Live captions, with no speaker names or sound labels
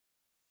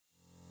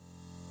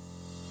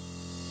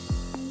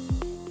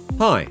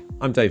Hi,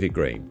 I'm David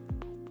Green,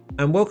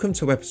 and welcome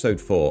to episode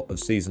 4 of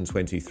season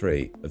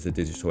 23 of the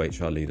Digital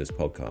HR Leaders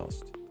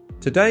podcast.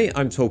 Today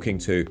I'm talking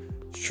to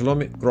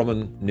Shlomit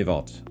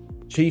Groman-Nivot,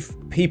 Chief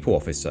People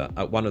Officer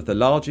at one of the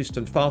largest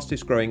and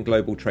fastest growing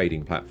global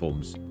trading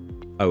platforms,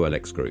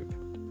 OLX Group.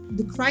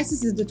 The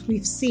crises that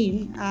we've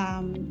seen,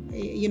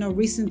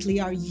 recently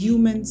are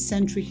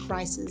human-centric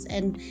crises,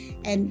 and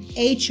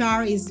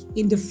HR is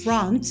in the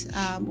front,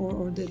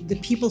 or the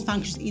people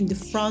functions in the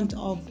front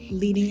of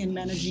leading and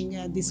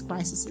managing these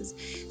crises.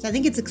 So I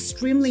think it's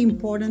extremely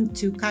important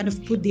to kind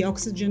of put the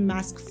oxygen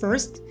mask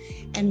first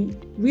and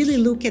really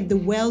look at the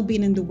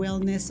well-being and the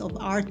wellness of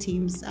our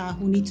teams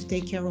who need to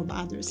take care of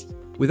others.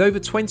 With over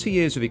 20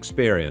 years of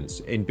experience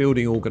in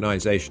building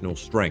organizational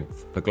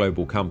strength for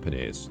global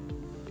companies,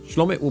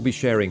 Shlomit will be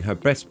sharing her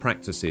best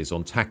practices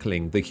on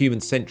tackling the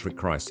human-centric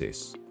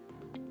crisis.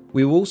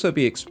 We will also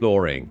be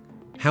exploring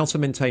how to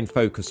maintain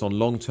focus on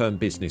long-term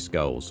business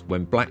goals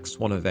when black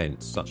swan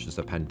events such as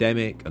the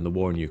pandemic and the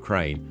war in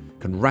Ukraine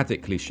can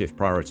radically shift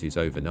priorities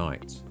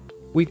overnight.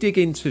 We dig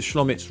into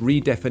Shlomit's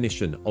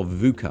redefinition of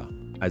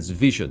VUCA as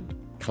vision,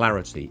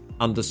 clarity,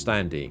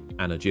 understanding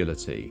and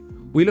agility.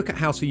 We look at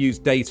how to use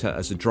data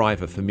as a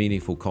driver for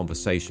meaningful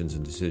conversations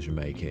and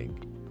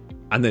decision-making.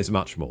 And there's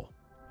much more.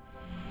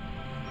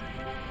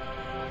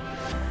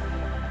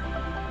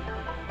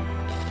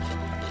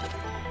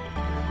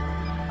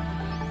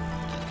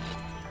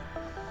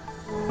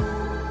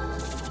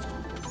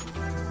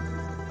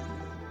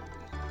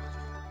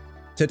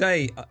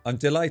 Today, I'm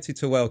delighted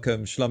to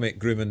welcome Shlomit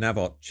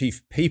Groman-Nivot,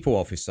 Chief People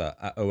Officer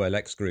at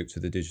OLX Group, to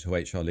the Digital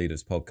HR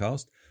Leaders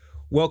podcast.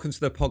 Welcome to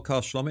the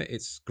podcast, Shlomit.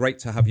 It's great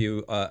to have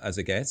you as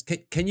a guest.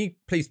 Can you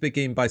please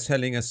begin by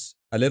telling us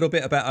a little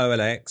bit about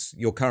OLX,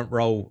 your current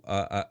role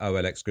at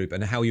OLX Group,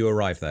 and how you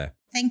arrived there?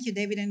 Thank you,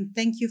 David, and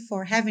thank you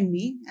for having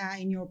me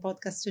in your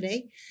podcast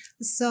today.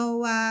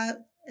 So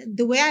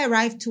the way I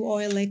arrived to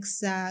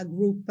OLX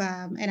Group,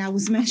 and I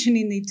was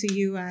mentioning it to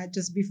you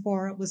just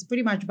before, was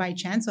pretty much by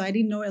chance. So I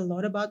didn't know a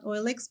lot about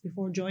OLX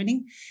before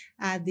joining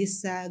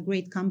this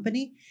great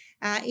company.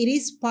 It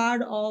is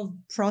part of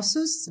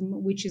Prosus,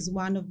 which is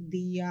one of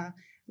the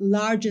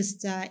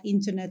largest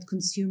internet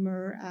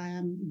consumer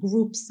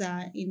groups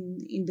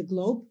in the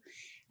globe.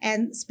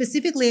 And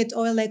specifically at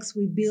OLX,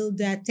 we build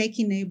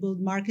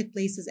tech-enabled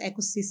marketplaces,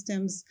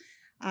 ecosystems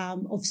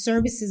of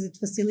services that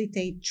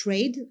facilitate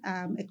trade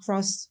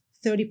across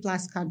 30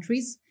 plus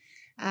countries.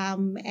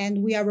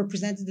 And we are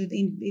represented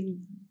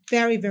in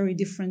very, very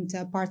different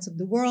parts of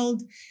the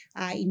world,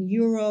 in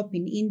Europe,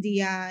 in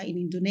India, in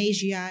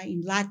Indonesia,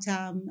 in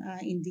LATAM,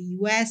 in the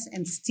US,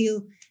 and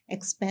still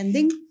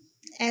expanding.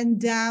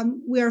 And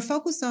we are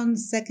focused on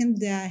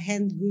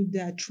second-hand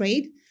good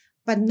trade,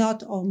 but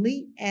not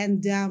only.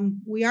 And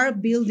we are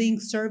building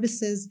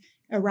services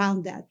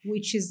around that,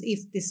 which is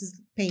if this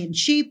is pay and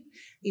ship,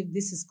 if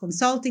this is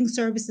consulting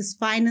services,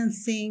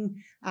 financing,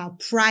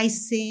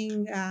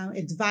 pricing,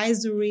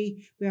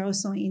 advisory. We're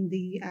also in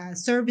the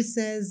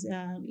services,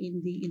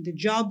 in the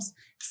jobs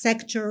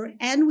sector,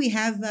 and we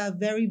have a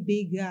very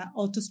big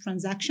autos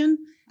transaction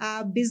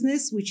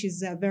business, which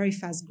is very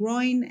fast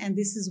growing, and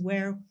this is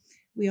where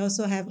we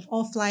also have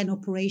offline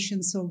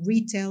operations, so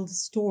retail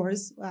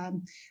stores,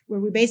 where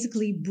we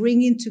basically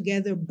bring in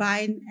together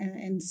buying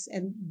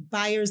and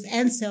buyers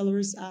and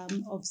sellers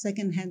of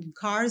secondhand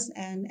cars,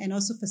 and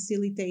also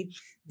facilitate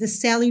the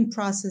selling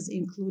process,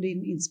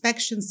 including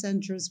inspection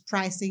centers,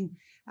 pricing,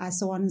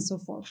 so on and so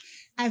forth.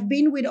 I've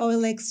been with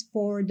OLX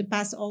for the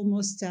past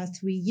almost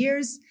 3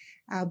 years.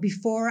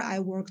 Before I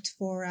worked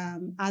for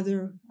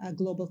other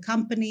global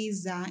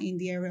companies in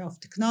the area of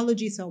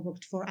technology. So I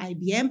worked for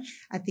IBM.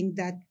 I think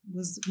that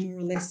was more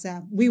or less,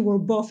 we were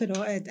both at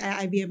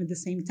IBM at the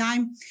same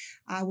time.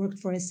 I worked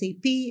for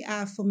SAP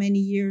for many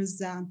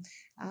years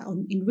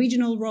in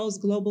regional roles,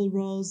 global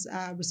roles,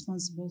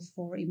 responsible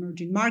for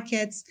emerging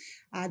markets.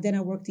 Then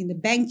I worked in the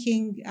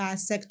banking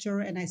sector,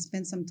 and I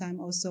spent some time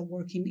also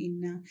working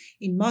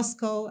in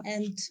Moscow,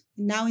 and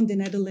now in the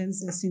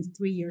Netherlands since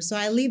 3 years. So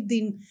I lived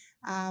in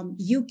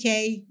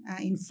UK,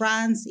 in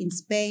France, in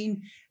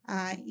Spain,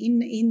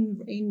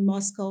 in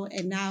Moscow,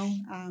 and now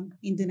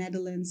in the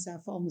Netherlands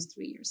for almost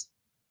 3 years.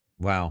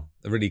 Wow,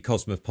 a really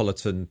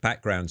cosmopolitan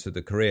background to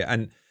the career,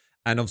 and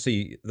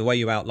obviously the way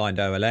you outlined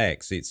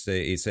OLX,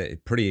 it's a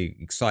pretty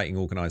exciting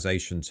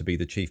organization to be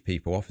the chief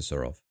people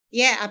officer of.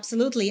 Yeah,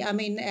 absolutely. I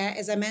mean,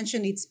 as I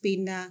mentioned, it's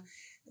been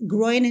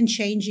growing and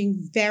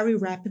changing very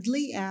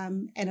rapidly,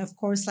 and of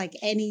course, like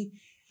any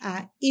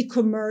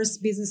e-commerce,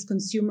 business,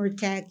 consumer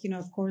tech,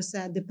 of course,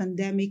 the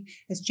pandemic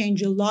has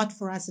changed a lot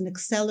for us and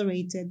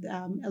accelerated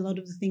a lot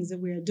of the things that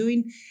we are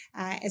doing,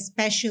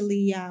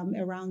 especially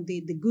around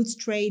the goods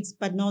trades,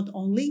 but not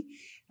only.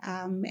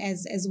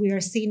 As we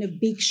are seeing a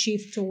big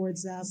shift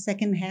towards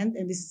secondhand,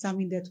 and this is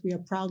something that we are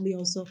proudly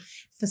also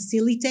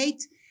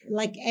facilitate.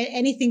 like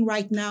anything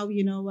right now,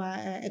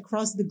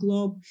 across the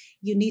globe,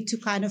 you need to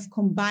kind of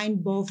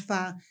combine both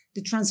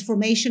the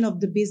transformation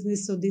of the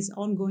business, so these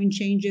ongoing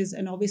changes,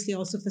 and obviously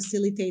also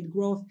facilitate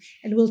growth.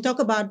 And we'll talk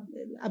about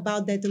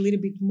that a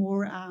little bit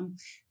more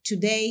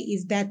today,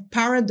 is that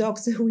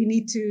paradox that we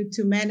need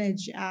to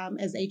manage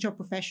as HR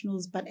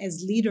professionals, but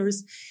as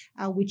leaders,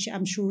 which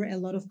I'm sure a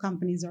lot of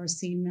companies are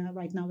seeing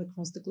right now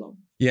across the globe.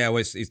 Yeah,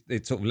 well,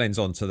 it sort of lends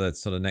on to the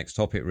sort of next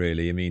topic,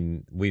 really. I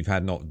mean, we've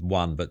had not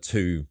one, but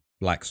two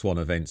Black Swan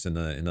events in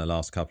the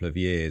last couple of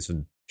years.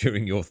 And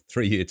during your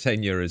 3-year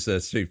tenure as a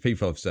Chief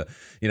People Officer,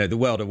 the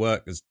world of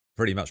work has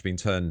pretty much been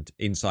turned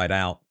inside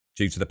out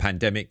due to the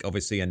pandemic,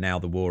 obviously, and now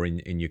the war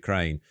in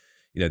Ukraine.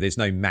 There's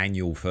no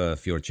manual for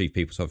your Chief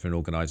People Officer for an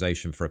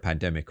organization for a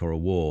pandemic or a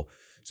war.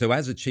 So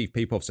as a Chief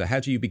People Officer, how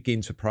do you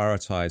begin to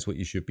prioritize what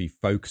you should be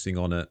focusing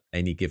on at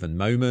any given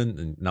moment?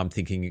 And I'm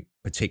thinking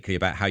particularly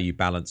about how you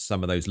balance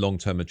some of those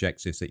long-term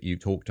objectives that you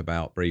talked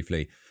about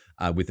briefly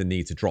with the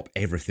need to drop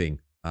everything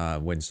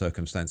when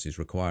circumstances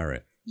require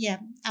it. Yeah,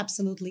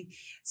 absolutely.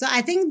 So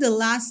I think the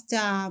last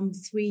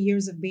 3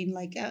 years have been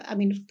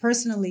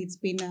personally, it's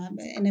been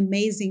an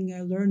amazing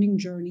learning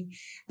journey,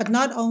 but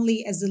not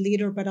only as a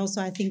leader, but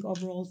also I think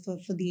overall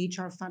for the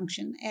HR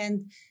function.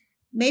 And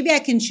maybe I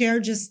can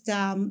share just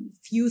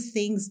few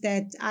things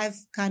that I've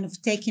kind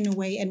of taken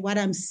away and what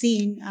I'm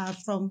seeing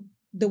from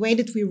the way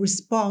that we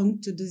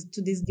respond to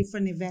these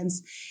different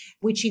events,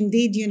 which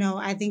indeed,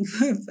 I think,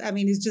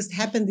 it's just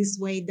happened this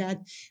way, that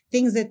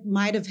things that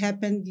might have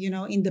happened,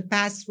 in the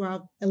past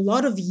throughout a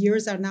lot of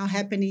years are now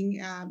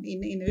happening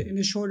in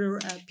a shorter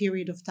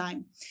period of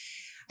time.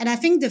 And I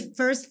think the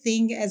first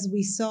thing, as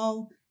we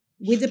saw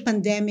with the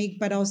pandemic,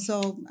 but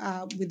also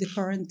with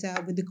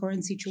the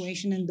current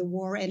situation and the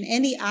war and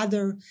any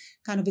other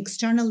kind of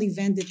external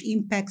event that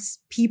impacts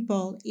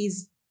people,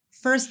 is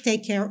first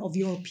take care of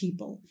your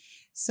people.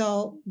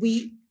 So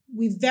we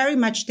very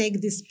much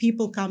take this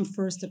people come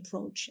first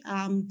approach.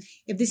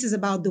 If this is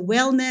about the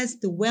wellness,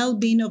 the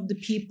well-being of the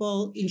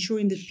people,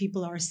 ensuring that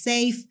people are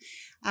safe.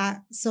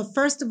 So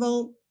first of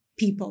all,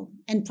 people,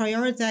 and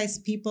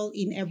prioritize people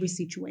in every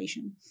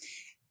situation.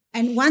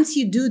 And once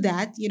you do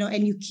that,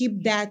 and you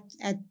keep that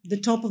at the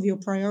top of your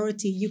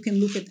priority, you can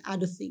look at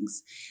other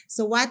things.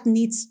 So what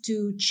needs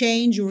to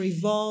change or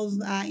evolve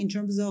in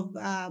terms of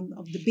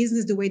the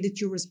business, the way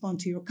that you respond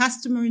to your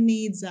customer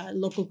needs,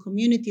 local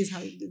communities,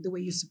 the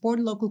way you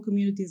support local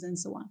communities, and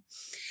so on.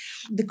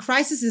 The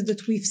crises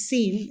that we've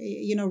seen,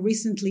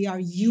 recently are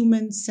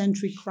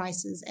human-centric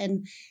crises,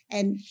 and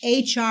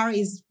HR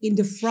is in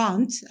the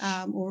front,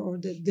 or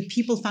the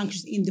people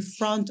functions in the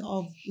front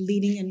of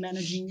leading and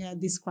managing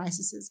these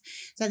crises.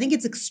 So I think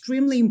it's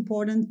extremely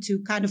important to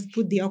kind of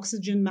put the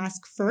oxygen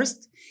mask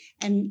first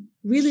and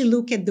really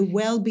look at the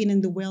well-being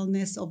and the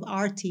wellness of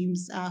our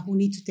teams who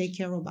need to take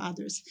care of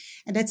others.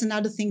 And that's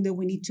another thing that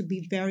we need to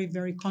be very,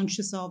 very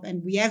conscious of,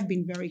 and we have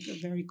been very,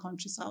 very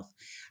conscious of.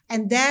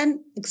 And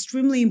then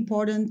extremely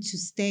important to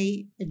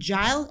stay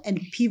agile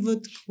and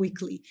pivot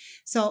quickly.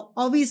 So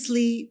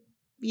obviously,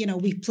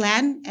 we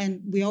plan, and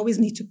we always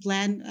need to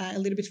plan a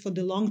little bit for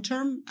the long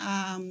term,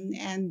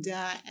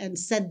 and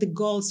set the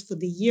goals for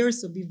the year.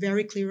 So be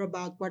very clear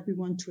about what we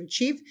want to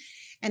achieve.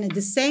 And at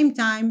the same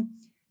time,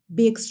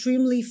 be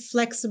extremely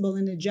flexible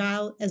and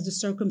agile as the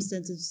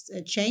circumstances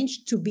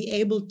change, to be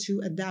able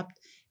to adapt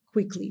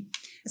quickly.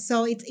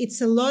 So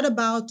it's a lot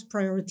about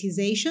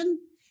prioritization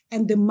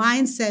and the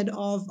mindset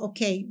of,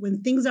 okay,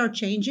 when things are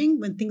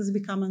changing, when things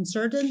become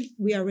uncertain,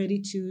 we are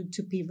ready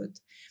to pivot.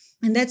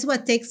 And that's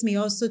what takes me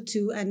also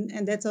to,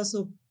 and that's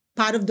also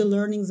part of the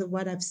learnings of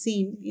what I've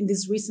seen in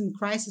these recent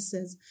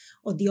crises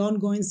or the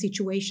ongoing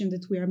situation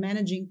that we are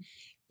managing.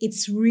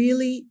 It's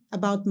really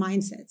about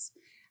mindsets.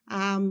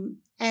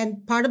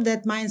 And part of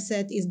that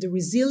mindset is the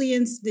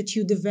resilience that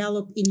you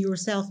develop in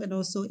yourself and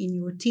also in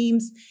your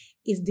teams,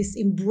 is this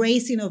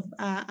embracing of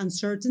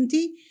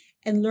uncertainty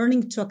and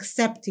learning to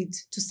accept it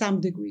to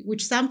some degree,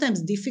 which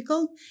sometimes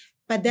difficult,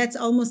 but that's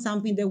almost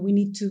something that we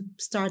need to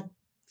start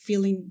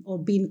feeling or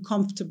being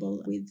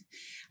comfortable with.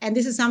 And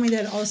this is something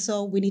that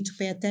also we need to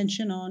pay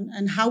attention on,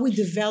 and how we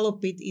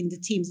develop it in the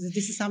teams.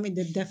 This is something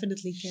that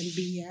definitely can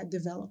be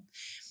developed.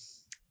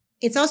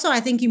 It's also, I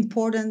think,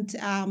 important,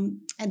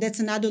 and that's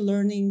another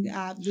learning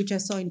which I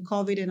saw in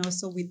COVID and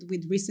also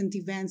with recent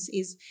events,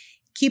 is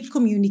keep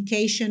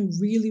communication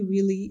really,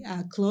 really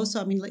close.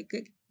 So,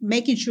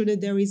 making sure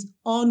that there is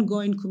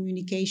ongoing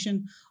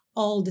communication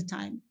all the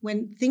time.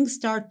 When things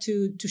start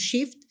to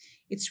shift,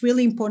 it's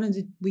really important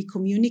that we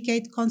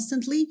communicate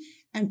constantly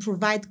and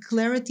provide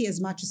clarity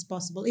as much as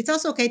possible. It's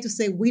also okay to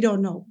say, we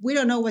don't know. We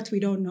don't know what we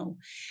don't know.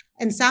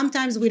 And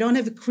sometimes we don't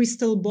have a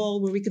crystal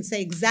ball where we can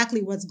say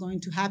exactly what's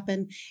going to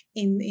happen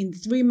in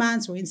 3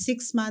 months or in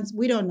 6 months.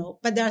 We don't know.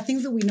 But there are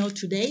things that we know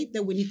today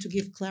that we need to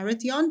give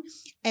clarity on.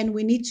 And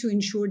we need to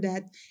ensure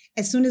that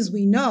as soon as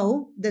we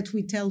know, that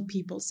we tell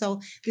people. So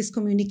this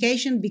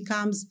communication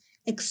becomes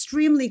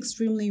extremely,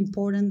 extremely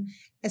important,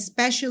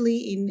 especially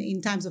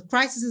in times of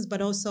crises,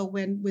 but also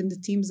when the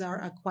teams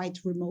are quite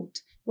remote.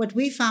 what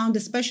we found,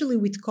 especially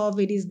with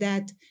COVID, is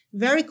that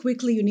very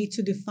quickly you need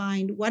to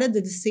define what are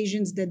the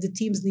decisions that the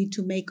teams need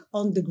to make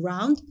on the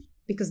ground,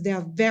 because they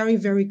are very,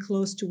 very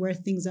close to where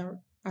things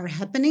are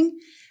happening,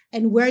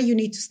 and where you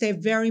need to stay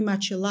very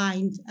much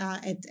aligned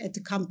at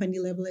the company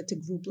level, at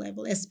the group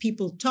level. As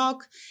people talk,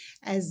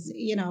 as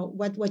you know,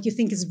 what you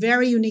think is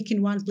very unique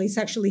in one place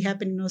actually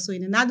happening also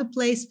in another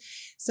place.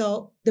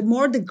 So the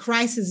more the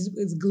crisis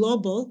is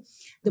global,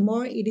 the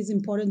more it is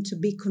important to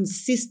be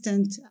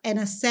consistent and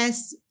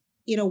assess,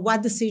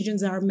 what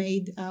decisions are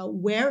made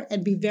where,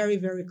 and be very,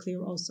 very clear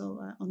also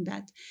on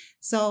that.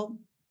 So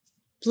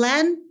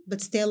plan, but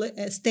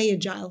stay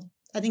agile.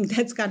 I think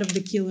that's kind of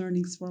the key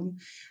learnings from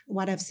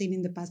what I've seen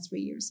in the past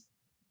 3 years.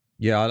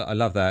 Yeah, I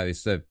love that.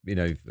 It's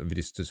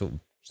just to sort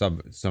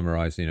of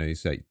summarize, you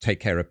say take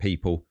care of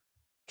people,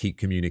 keep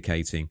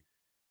communicating,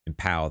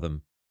 empower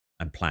them,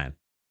 and plan.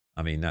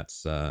 I mean, that's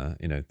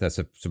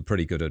some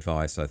pretty good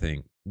advice. I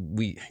think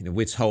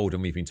we're told,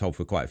 and we've been told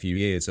for quite a few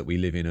years, that we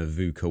live in a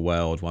VUCA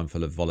world, one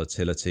full of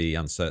volatility,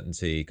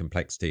 uncertainty,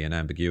 complexity, and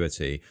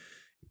ambiguity.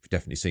 We've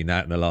definitely seen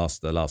that in the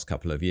last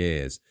couple of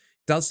years.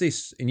 Does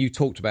this, and you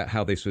talked about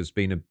how this has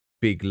been a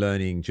big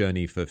learning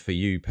journey for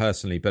you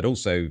personally, but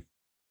also,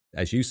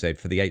 as you said,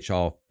 for the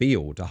HR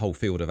field, a whole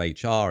field of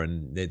HR,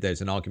 and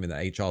there's an argument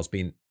that HR has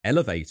been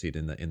elevated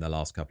in the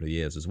last couple of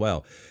years as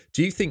well.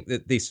 Do you think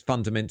that this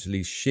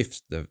fundamentally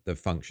shifts the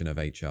function of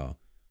HR?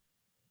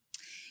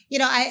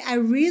 I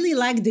really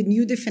like the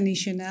new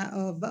definition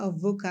of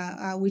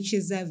VUCA, which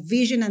is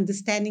vision,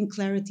 understanding,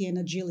 clarity, and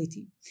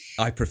agility.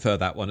 I prefer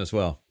that one as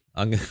well.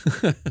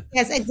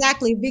 Yes,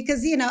 exactly.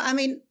 Because,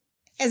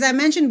 as I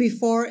mentioned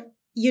before,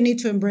 you need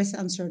to embrace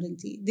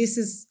uncertainty. This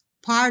is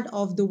part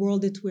of the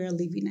world that we're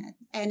living at.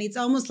 And it's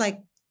almost like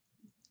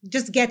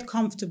just get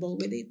comfortable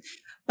with it.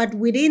 But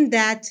within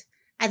that,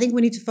 I think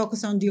we need to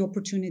focus on the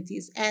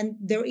opportunities. And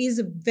there is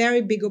a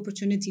very big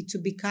opportunity to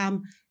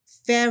become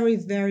very,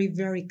 very,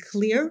 very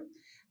clear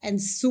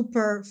and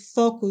super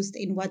focused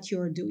in what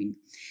you're doing.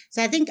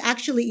 So I think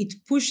actually it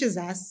pushes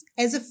us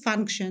as a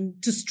function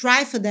to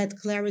strive for that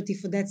clarity,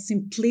 for that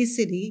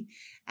simplicity,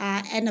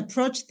 and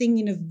approach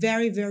things in a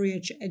very, very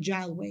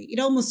agile way. It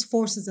almost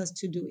forces us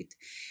to do it.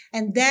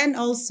 And then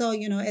also,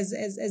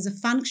 as a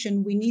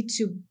function, we need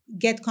to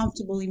get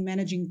comfortable in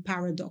managing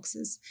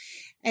paradoxes.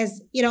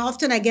 As,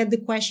 often I get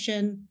the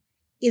question,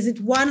 is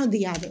it one or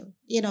the other?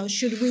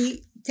 Should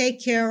we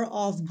take care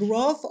of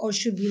growth, or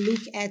should we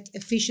look at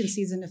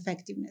efficiencies and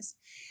effectiveness?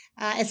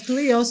 As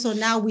clearly also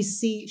now we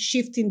see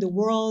shift in the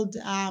world.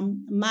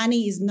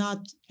 Money is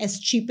not as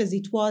cheap as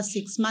it was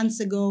 6 months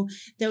ago.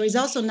 There is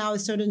also now a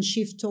certain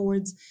shift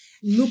towards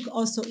look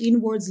also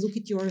inwards, look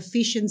at your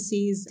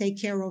efficiencies,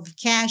 take care of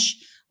cash,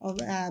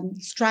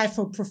 strive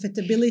for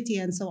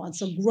profitability, and so on.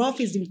 So growth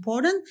is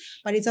important,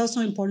 but it's also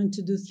important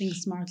to do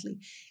things smartly.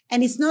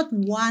 And it's not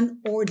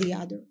one or the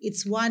other.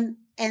 It's one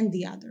and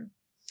the other.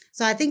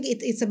 So I think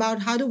it's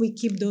about how do we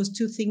keep those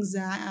two things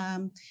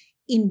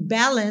in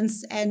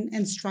balance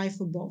and strive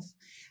for both.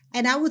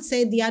 And I would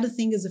say the other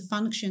thing is a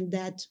function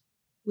that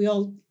we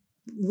all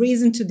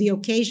risen to the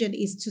occasion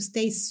is to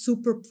stay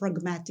super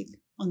pragmatic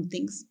on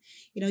things.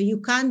 You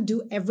can't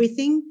do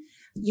everything.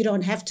 You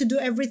don't have to do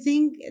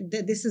everything.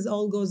 This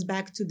all goes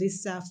back to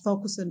this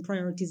focus and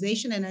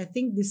prioritization. And I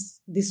think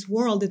this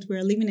world that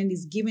we're living in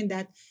is giving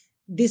that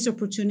this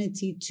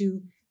opportunity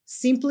to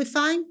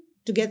simplify,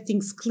 to get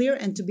things clear,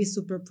 and to be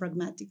super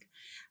pragmatic.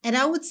 And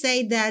I would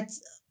say that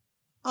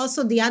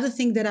also the other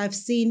thing that I've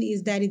seen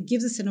is that it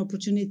gives us an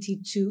opportunity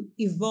to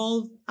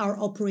evolve our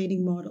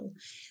operating model.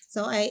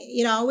 So I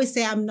always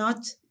say I'm not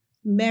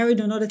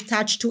married or not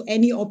attached to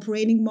any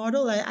operating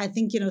model. I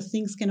think,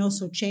 things can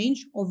also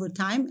change over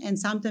time. And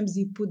sometimes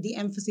you put the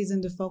emphasis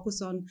and the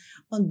focus on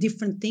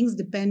different things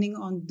depending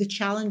on the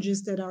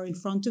challenges that are in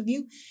front of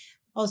you.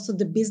 Also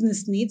the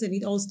business needs, and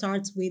it all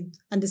starts with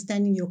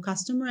understanding your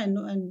customer, and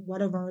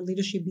one of our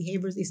leadership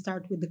behaviors is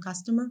start with the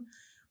customer.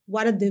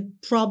 What are the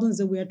problems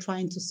that we are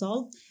trying to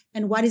solve,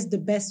 and what is the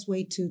best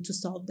way to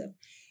solve them?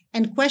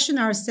 And question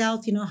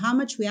ourselves, how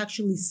much we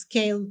actually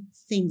scale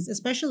things,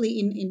 especially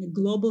in a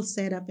global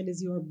setup, and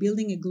as you are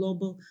building a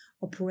global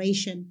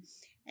operation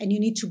and you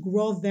need to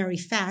grow very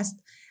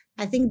fast.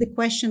 I think the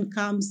question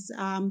comes,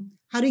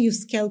 how do you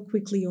scale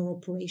quickly your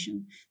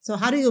operation? So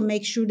how do you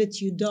make sure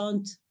that you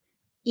don't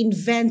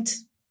invent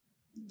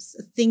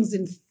things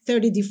in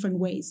 30 different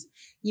ways?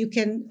 You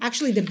can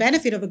actually, the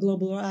benefit of a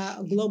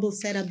global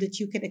setup that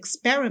you can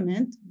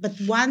experiment, but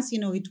once,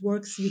 it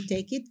works, you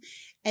take it.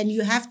 And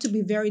you have to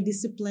be very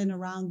disciplined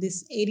around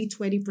this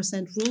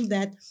 80-20% rule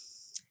that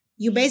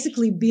you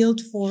basically build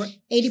for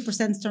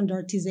 80%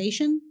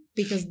 standardization,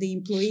 because the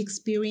employee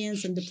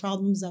experience and the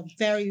problems are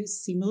very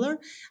similar.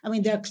 I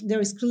mean,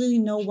 there is clearly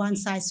no one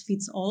size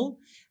fits all.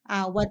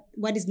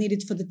 What is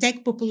needed for the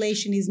tech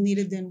population is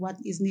needed, and what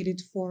is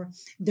needed for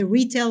the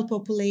retail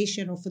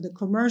population or for the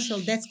commercial,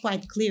 that's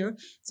quite clear.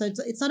 So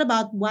it's not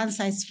about one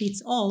size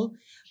fits all,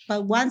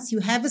 but once you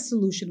have a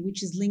solution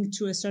which is linked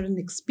to a certain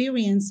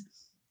experience,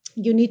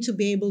 you need to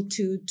be able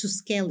to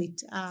scale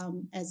it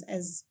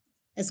as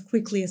as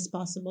quickly as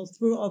possible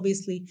through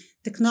obviously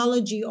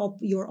technology,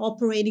 your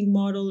operating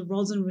model,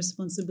 roles and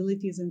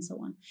responsibilities, and so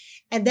on.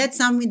 And that's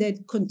something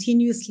that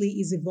continuously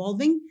is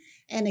evolving.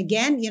 And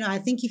again, I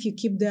think if you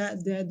keep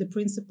the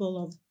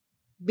principle of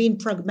being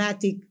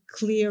pragmatic,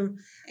 clear,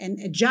 and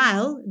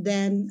agile,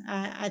 then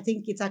I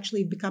think it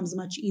actually becomes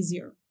much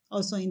easier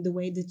also in the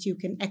way that you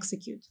can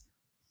execute.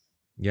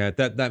 Yeah,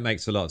 that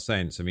makes a lot of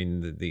sense. I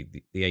mean,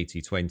 the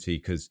 80-20,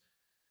 because,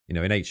 in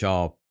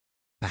HR,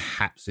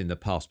 perhaps in the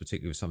past,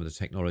 particularly with some of the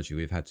technology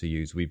we've had to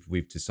use,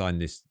 we've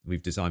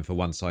designed for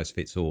one size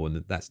fits all,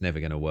 and that's never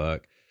going to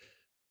work.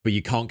 But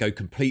you can't go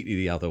completely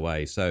the other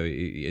way. So,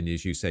 and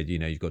as you said,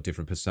 you've got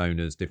different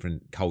personas,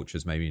 different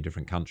cultures, maybe in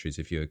different countries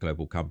if you're a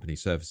global company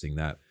servicing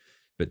that.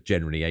 But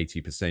generally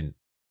 80%,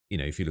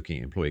 if you're looking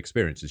at employee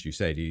experience, as you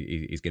said,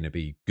 is going to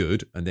be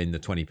good. And then the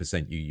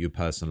 20% you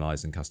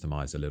personalize and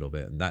customize a little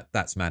bit. And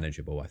that's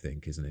manageable, I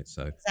think, isn't it?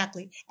 So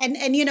exactly. And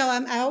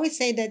I always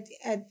say that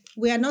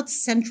we are not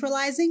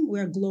centralizing,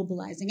 we're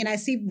globalizing. And I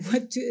see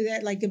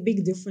like a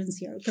big difference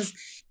here, because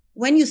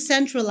when you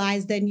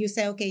centralize, then you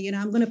say, okay,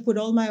 I'm going to put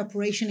all my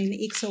operation in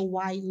X or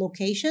Y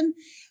location.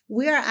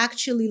 We are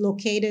actually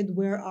located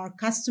where our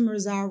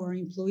customers are, where our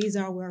employees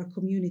are, where our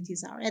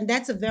communities are. And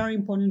that's a very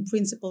important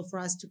principle for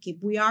us to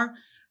keep. We are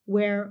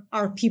where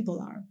our people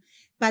are.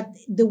 But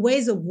the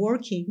ways of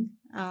working,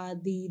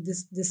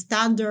 the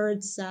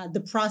standards,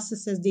 the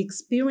processes, the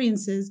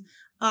experiences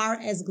are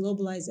as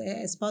globalized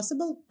as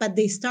possible, but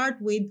they start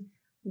with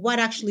what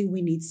actually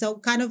we need. So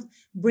kind of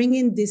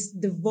bringing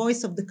the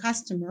voice of the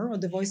customer or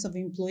the voice of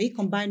the employee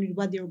combined with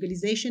what the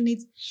organization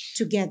needs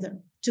together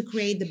to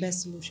create the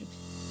best solution.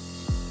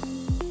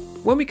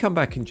 When we come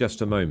back in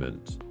just a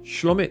moment,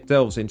 Shlomit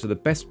delves into the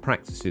best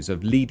practices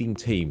of leading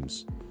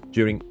teams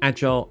during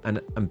agile and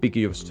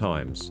ambiguous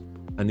times,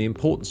 and the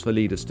importance for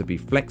leaders to be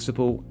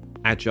flexible,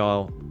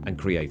 agile, and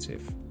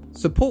creative.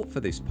 Support for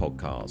this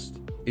podcast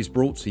is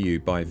brought to you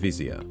by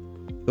Visier.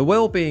 The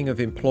well-being of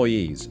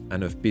employees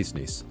and of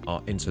business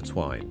are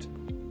intertwined.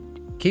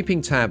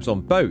 Keeping tabs on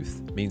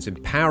both means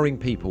empowering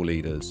people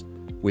leaders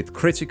with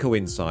critical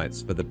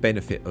insights for the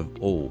benefit of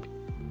all.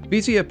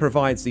 Visier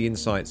provides the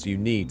insights you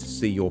need to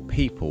see your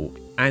people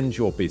and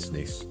your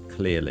business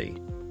clearly.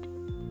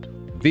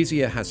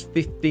 Visier has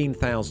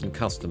 15,000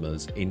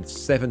 customers in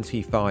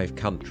 75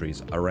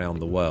 countries around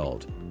the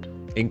world,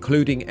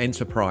 including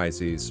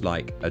enterprises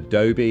like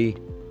Adobe,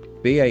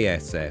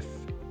 BASF,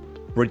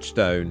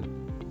 Bridgestone,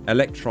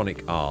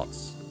 Electronic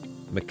Arts,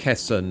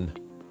 McKesson,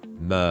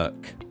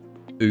 Merck,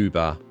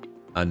 Uber,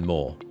 and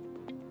more.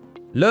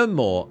 Learn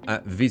more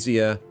at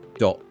visier.com.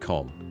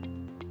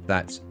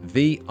 That's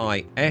VISIER.com.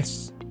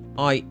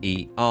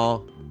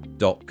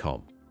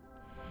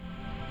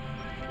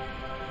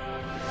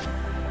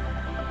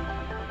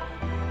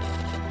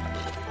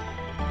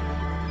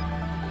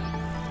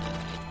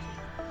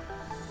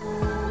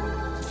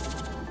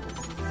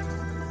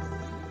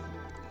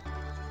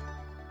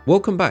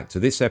 Welcome back to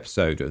this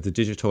episode of the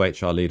Digital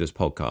HR Leaders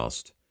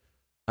Podcast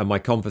and my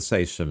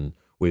conversation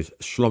with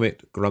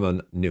Shlomit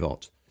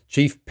Grumman-Nivot,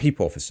 Chief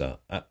People Officer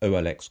at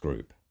OLX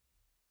Group.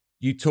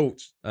 You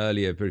talked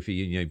earlier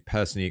briefly,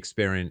 personally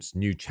experienced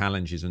new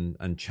challenges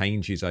and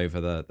changes over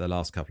the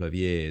last couple of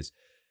years.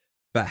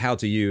 But how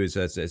do you, as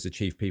a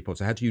Chief People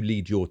Officer, how do you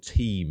lead your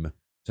team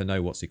to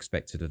know what's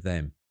expected of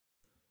them?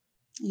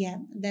 Yeah,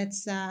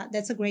 that's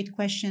a great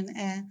question.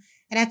 And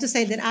I have to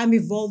say that I'm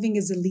evolving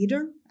as a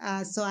leader.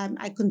 So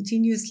I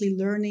continuously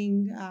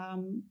learning,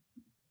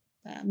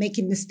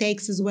 making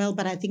mistakes as well.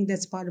 But I think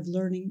that's part of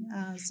learning.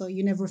 So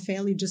you never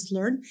fail, you just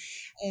learn.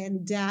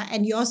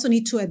 And you also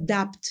need to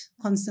adapt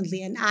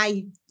constantly. And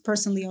I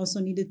personally also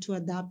needed to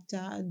adapt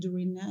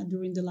during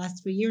the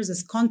last 3 years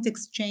as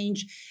context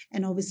change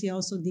and obviously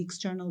also the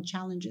external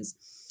challenges.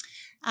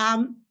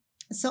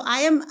 So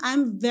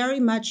I'm very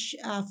much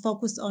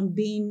focused on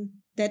being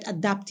that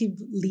adaptive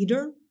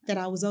leader that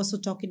I was also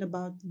talking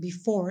about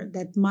before,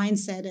 that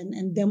mindset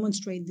and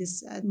demonstrate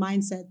this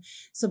mindset.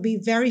 So be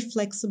very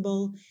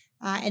flexible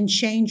and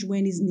change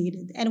when is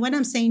needed. And when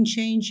I'm saying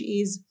change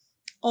is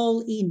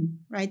all in,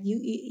 right?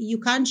 You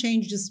can't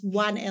change just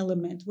one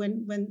element.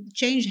 When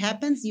change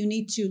happens, you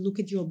need to look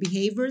at your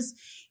behaviors.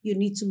 You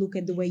need to look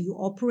at the way you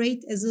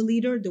operate as a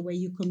leader, the way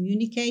you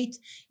communicate,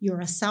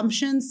 your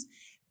assumptions,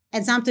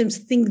 and sometimes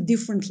think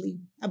differently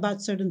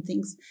about certain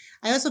things.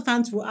 I also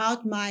found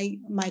throughout my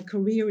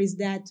career is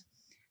that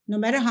no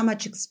matter how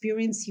much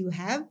experience you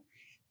have,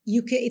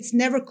 it's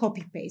never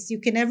copy paste. You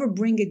can never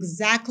bring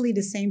exactly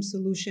the same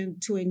solution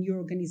to a new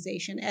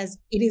organization, as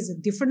it is a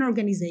different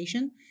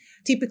organization,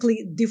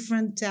 typically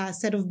different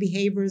set of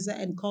behaviors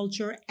and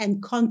culture,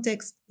 and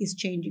context is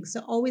changing.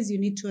 So always you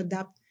need to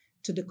adapt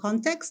to the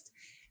context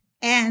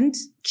and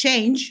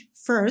change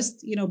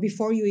first.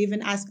 Before you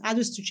even ask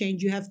others to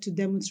change, you have to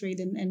demonstrate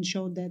and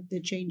show that the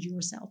change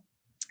yourself.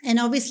 And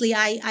obviously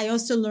I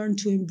also learned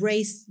to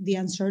embrace the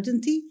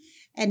uncertainty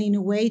and in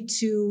a way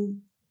to,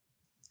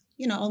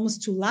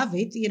 almost to love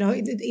it,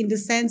 in the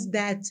sense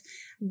that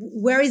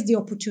where is the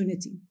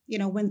opportunity?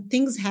 When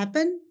things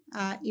happen,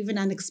 even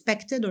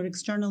unexpected or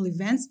external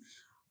events,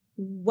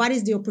 what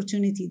is the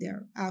opportunity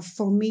there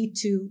for me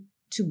to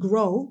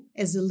grow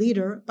as a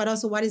leader, but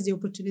also what is the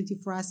opportunity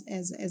for us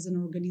as an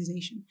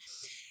organization.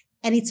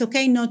 And it's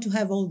okay not to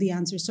have all the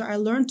answers. So I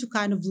learned to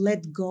kind of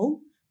let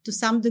go to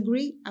some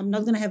degree. I'm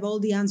not going to have all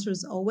the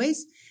answers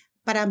always,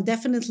 but I'm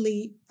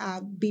definitely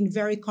being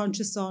very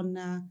conscious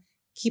on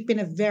keeping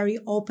a very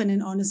open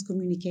and honest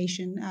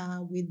communication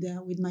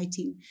with my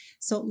team.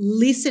 So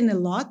listen a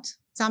lot,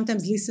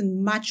 sometimes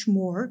listen much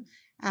more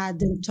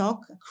than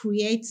talk.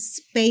 Create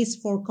space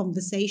for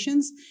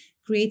conversations,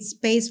 create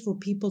space for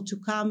people to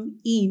come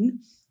in,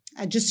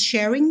 just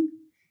sharing.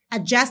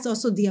 Adjust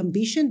also the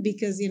ambition,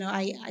 because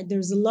I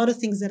there's a lot of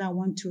things that I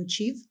want to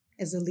achieve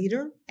as a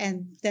leader,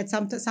 and that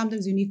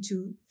sometimes you need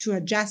to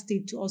adjust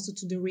it to also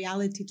to the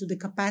reality, to the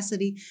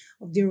capacity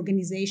of the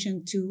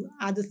organization, to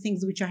other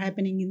things which are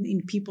happening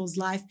in people's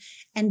life,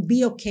 and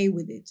be okay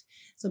with it.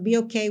 So be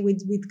okay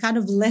with kind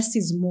of less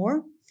is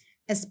more,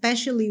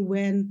 especially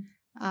when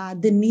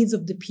the needs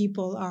of the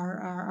people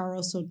are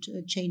also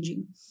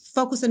changing.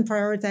 Focus and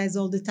prioritize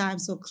all the time.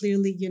 So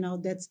clearly,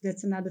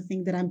 that's another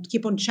thing that I'm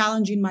keep on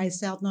challenging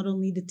myself, not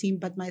only the team,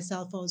 but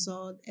myself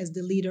also as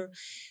the leader.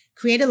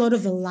 Create a lot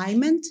of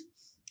alignment.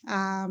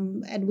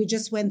 And we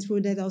just went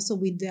through that also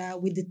with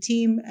the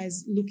team,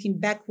 as looking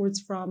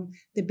backwards from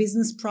the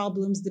business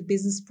problems, the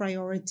business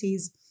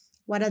priorities.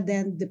 What are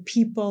then the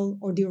people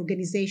or the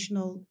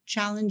organizational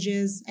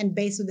challenges? And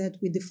based on that,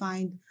 we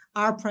defined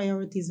our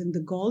priorities and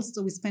the goals.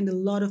 So we spend a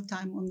lot of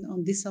time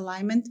on this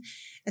alignment,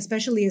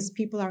 especially as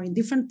people are in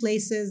different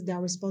places. They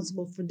are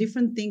responsible for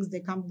different things. They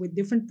come with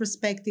different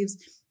perspectives.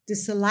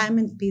 This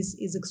alignment piece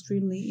is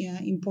extremely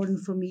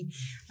important for me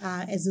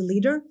as a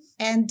leader.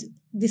 And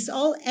this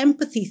all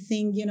empathy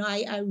thing,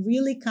 I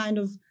really kind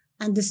of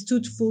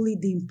understood fully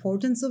the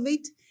importance of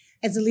it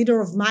as a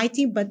leader of my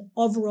team, but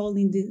overall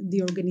in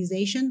the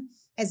organization.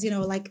 As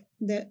like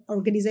the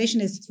organization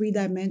has 3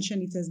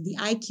 dimensions. It has the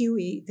IQ,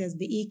 it has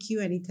the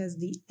EQ, and it has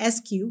the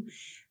SQ.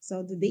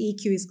 So the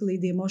EQ is clearly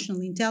the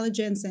emotional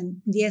intelligence, and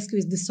the SQ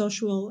is the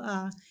social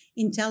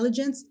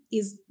intelligence,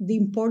 is the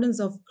importance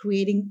of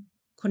creating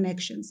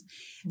connections,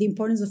 the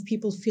importance of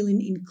people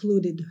feeling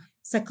included,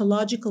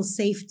 psychological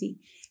safety.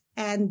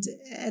 And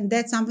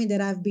that's something that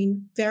I've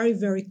been very,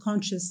 very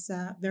conscious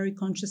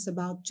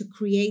about, to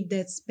create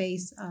that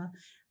space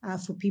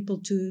for people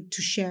to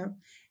share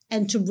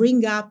and to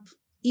bring up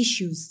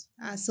issues.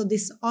 So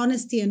this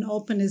honesty and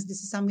openness,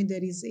 this is something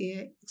that is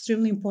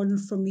extremely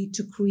important for me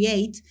to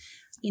create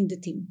in the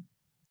team.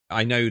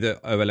 I know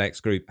that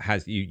OLX Group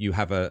has, you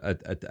have a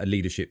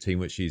leadership team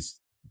which is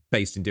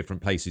based in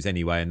different places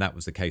anyway, and that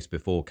was the case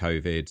before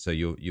COVID. So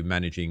you're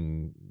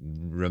managing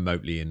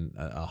remotely in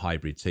a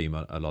hybrid team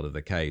a lot of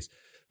the case.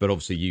 But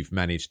obviously you've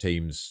managed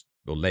teams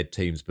or led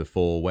teams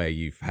before where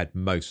you've had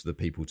most of the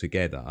people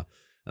together.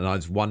 And I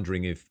was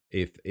wondering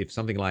if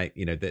something like,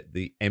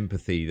 the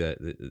empathy,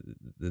 the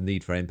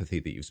need for empathy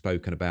that you've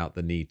spoken about,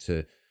 the need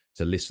to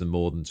listen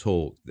more than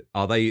talk,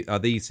 are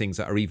these things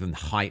that are even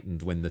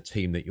heightened when the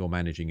team that you're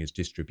managing is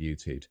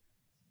distributed?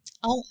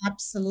 Oh,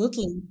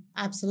 absolutely.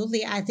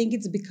 Absolutely. I think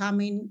it's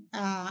becoming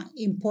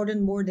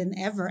important more than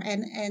ever.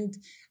 And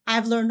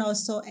I've learned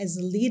also as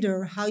a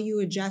leader how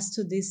you adjust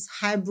to this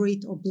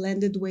hybrid or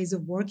blended ways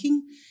of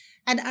working.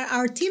 And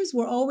our teams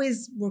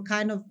were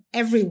kind of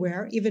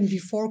everywhere, even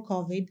before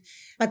COVID.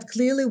 But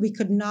clearly we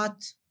could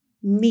not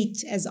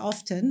meet as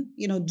often,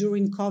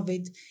 during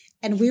COVID.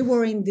 And we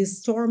were in this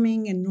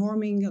storming and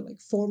norming,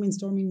 like forming,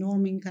 storming,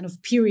 norming kind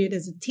of period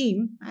as a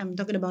team. I'm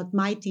talking about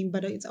my team,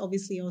 but it's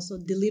obviously also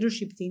the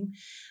leadership team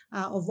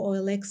of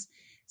OLX.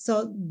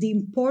 So the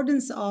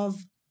importance of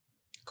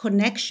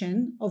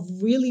connection, of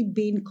really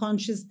being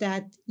conscious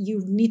that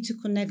you need to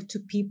connect to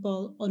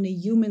people on a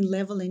human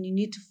level, and you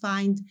need to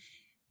find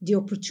the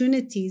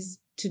opportunities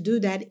to do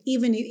that,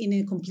 even in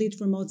a complete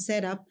remote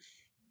setup,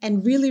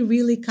 and really,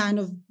 really kind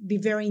of be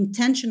very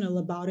intentional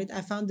about it. I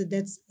found that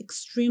that's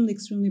extremely,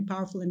 extremely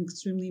powerful and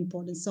extremely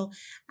important. So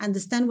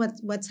understand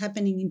what's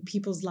happening in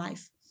people's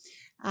life.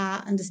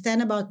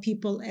 Understand about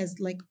people as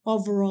like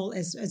overall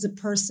as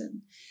a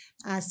person.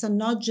 So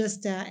not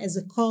just as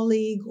a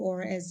colleague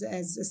or as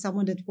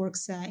someone that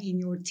works in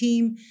your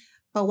team,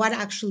 but what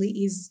actually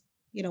is,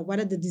 what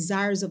are the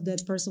desires of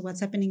that person,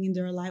 what's happening in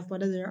their life,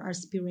 what are their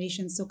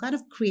aspirations. So kind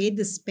of create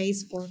the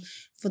space for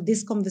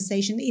this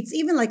conversation. It's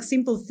even like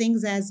simple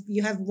things as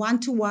you have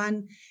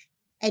one-to-one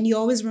and you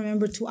always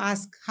remember to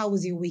ask, how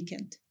was your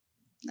weekend?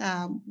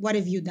 What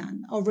have you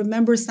done? Or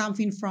remember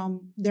something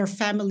from their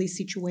family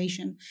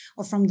situation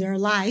or from their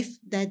life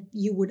that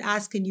you would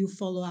ask and you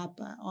follow up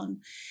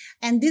on.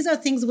 And these are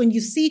things when you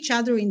see each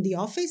other in the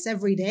office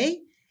every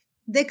day,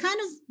 they're kind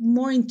of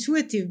more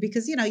intuitive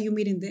because, you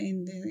meet in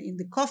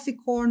the coffee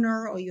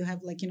corner or you have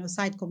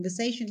side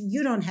conversation.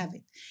 You don't have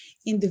it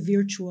in the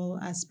virtual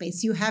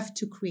space. You have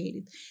to create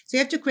it. So you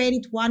have to create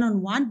it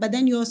one-on-one, but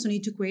then you also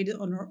need to create it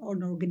on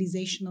an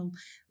organizational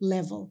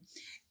level.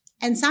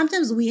 And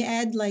sometimes we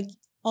add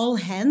all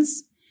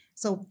hands,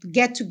 so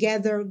get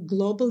together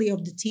globally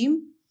of the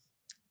team.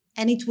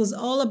 And it was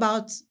all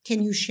about,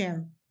 can you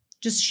share?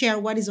 Just share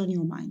what is on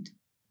your mind,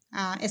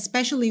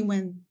 especially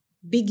when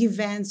big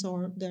events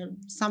or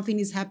something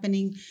is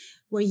happening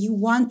where you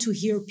want to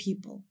hear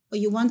people or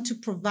you want to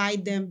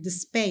provide them the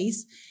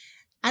space.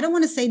 I don't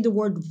want to say the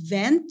word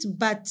vent,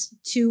 but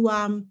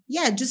to,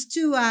 just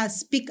to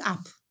speak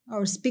up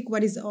or speak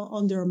what is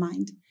on their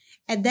mind.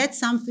 And that's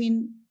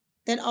something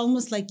that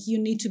almost like you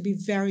need to be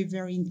very,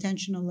 very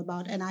intentional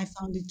about. And I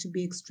found it to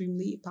be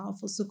extremely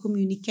powerful. So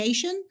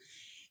communication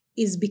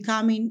is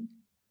becoming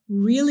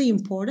really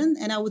important.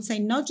 And I would say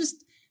not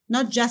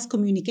just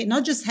communicate,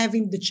 not just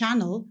having the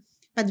channel,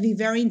 but be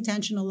very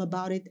intentional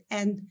about it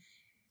and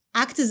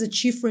act as a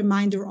chief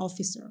reminder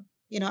officer.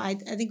 I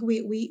think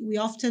we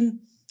often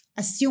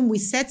assume we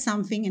said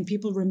something and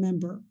people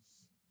remember.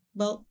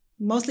 Well,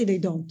 mostly they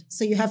don't.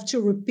 So you have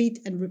to repeat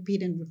and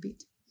repeat and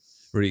repeat.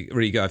 Really,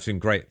 really good. Some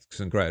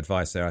great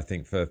advice there, I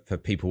think, for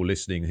people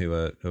listening who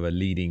are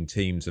leading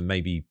teams and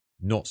maybe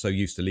not so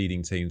used to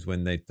leading teams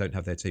when they don't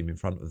have their team in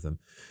front of them.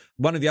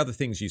 One of the other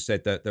things you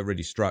said that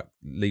really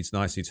leads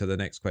nicely to the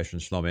next question,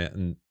 Shlomit,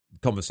 and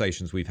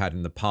conversations we've had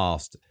in the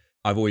past.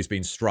 I've always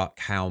been struck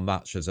how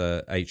much as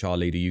a HR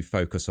leader you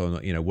focus on,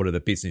 what are the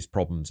business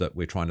problems that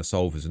we're trying to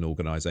solve as an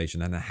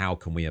organization and how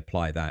can we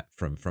apply that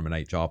from an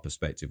HR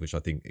perspective, which I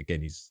think,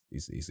 again,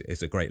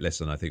 is a great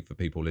lesson, I think, for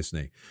people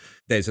listening.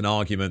 There's an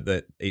argument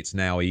that it's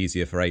now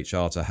easier for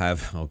HR to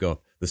have,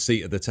 the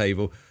seat at the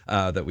table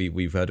that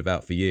we've heard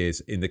about for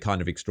years in the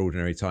kind of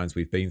extraordinary times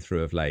we've been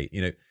through of late.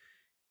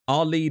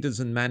 Are leaders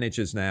and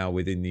managers now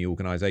within the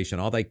organization,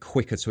 are they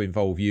quicker to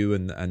involve you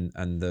and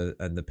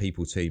the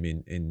people team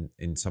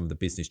in some of the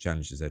business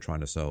challenges they're trying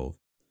to solve?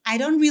 I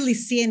don't really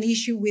see an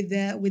issue with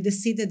the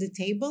seat at the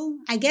table.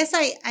 I guess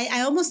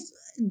I almost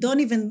don't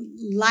even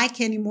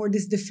like anymore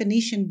this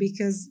definition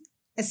because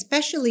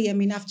especially,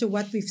 after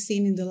what we've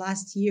seen in the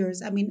last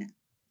years,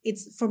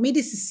 it's for me,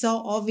 this is so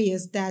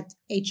obvious that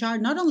HR,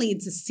 not only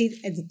it's a seat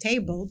at the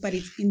table, but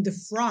it's in the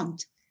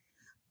front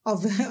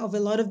of a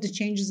lot of the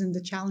changes and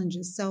the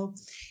challenges. So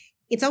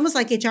it's almost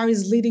like HR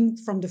is leading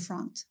from the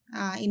front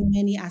in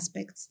many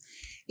aspects.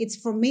 It's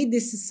for me,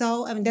 this is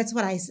so, that's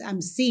what I'm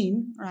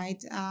seeing,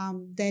 right?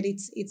 That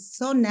it's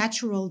so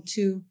natural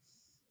to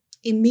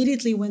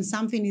immediately when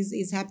something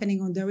is happening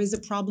or there is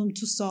a problem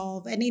to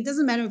solve, and it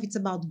doesn't matter if it's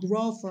about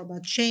growth or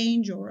about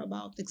change or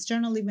about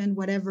external event,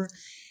 whatever,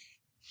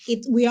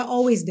 we are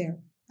always there.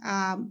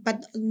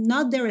 But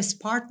not there as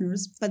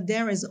partners, but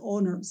there as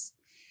owners.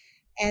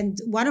 And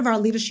one of our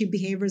leadership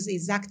behaviors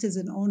is act as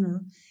an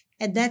owner.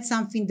 And that's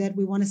something that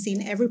we want to see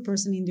in every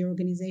person in the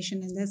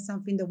organization. And that's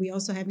something that we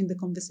also have in the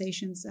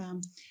conversations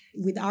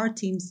with our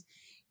teams.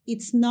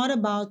 It's not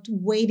about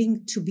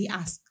waiting to be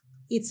asked.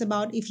 It's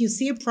about if you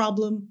see a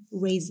problem,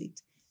 raise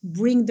it,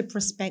 bring the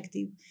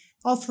perspective,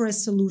 offer a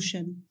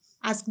solution,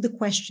 ask the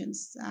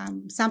questions,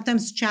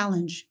 sometimes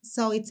challenge.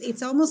 So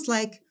it's almost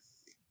like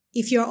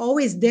if you're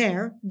always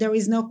there, there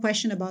is no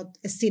question about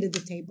a seat at the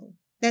table.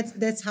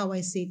 That's how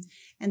I see it.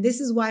 And this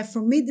is why,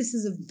 for me, this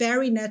is a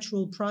very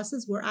natural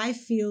process where I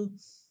feel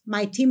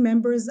my team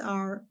members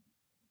are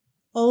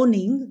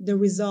owning the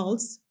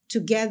results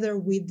together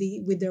with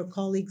their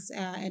colleagues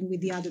and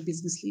with the other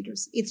business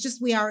leaders. It's just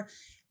we are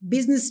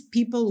business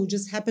people who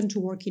just happen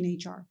to work in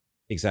HR.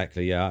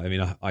 Exactly.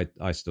 Yeah.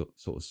 I still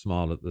sort of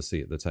smile at the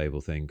seat at the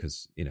table thing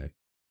because,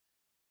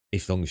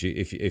 as long as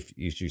if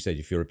you said,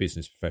 if you're a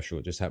business professional,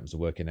 it just happens to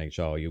work in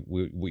HR,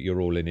 you're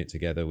all in it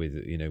together with,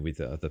 with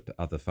the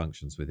other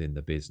functions within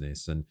the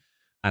business. And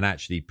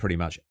actually pretty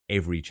much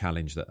every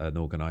challenge that an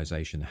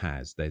organization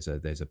has, there's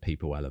a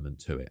people element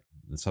to it.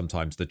 And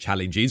sometimes the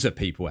challenge is a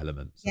people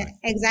element. So. Yeah,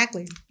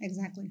 exactly.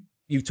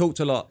 You've talked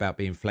a lot about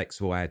being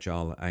flexible,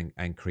 agile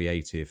and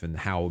creative and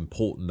how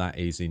important that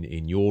is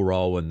in your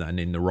role and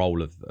in the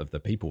role of the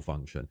people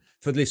function.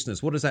 For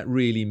listeners, what does that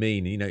really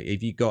mean?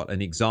 If you got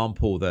an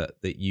example that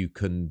you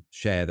can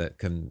share that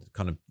can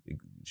kind of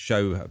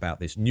show about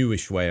this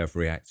newish way of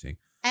reacting.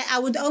 I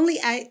would only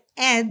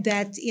add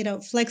that,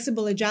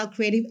 flexible, agile,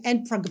 creative,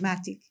 and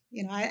pragmatic.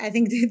 I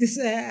think this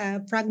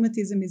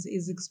pragmatism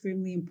is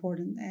extremely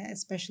important,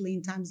 especially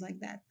in times like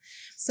that.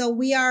 So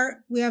we are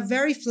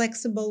very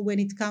flexible when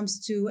it comes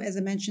to, as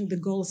I mentioned, the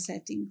goal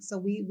setting. So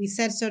we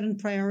set certain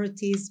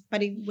priorities,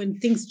 but when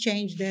things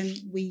change, then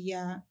we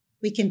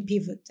can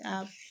pivot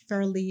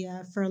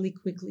fairly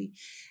quickly.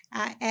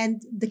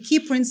 And the key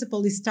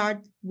principle is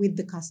start with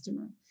the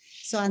customer.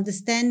 So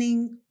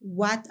understanding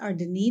what are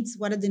the needs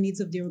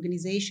of the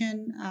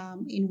organization,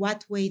 in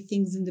what way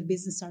things in the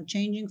business are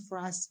changing for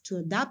us to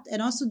adapt,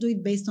 and also do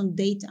it based on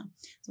data.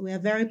 So we are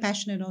very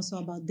passionate also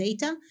about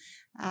data,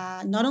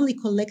 not only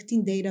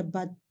collecting data,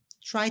 but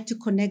try to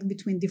connect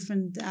between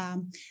different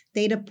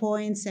data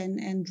points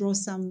and draw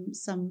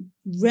some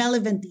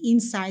relevant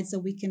insights that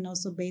we can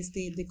also base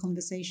the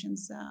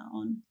conversations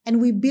on.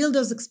 And we build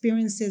those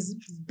experiences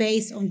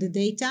based on the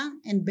data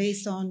and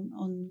based on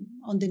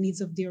the needs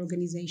of the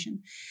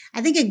organization.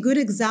 I think a good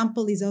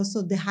example is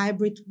also the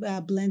hybrid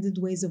blended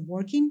ways of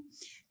working.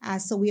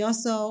 So we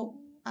also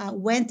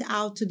went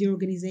out to the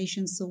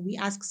organization. So we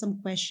asked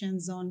some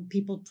questions on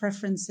people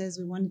preferences.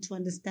 We wanted to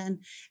understand.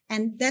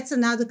 And that's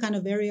another kind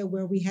of area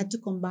where we had to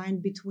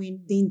combine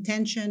between the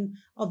intention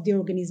of the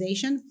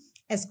organization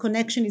as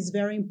connection is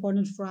very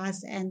important for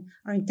us. And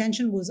our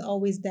intention was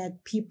always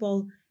that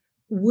people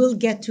will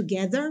get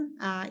together.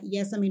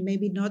 Yes, I mean,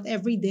 maybe not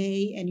every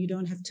day, and you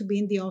don't have to be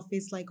in the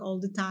office like all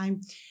the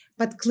time,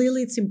 but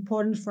clearly it's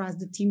important for us.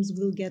 The teams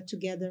will get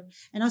together,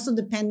 and also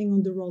depending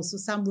on the role. So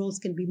some roles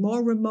can be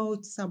more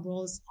remote, some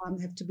roles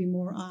have to be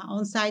more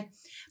on-site.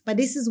 But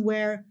this is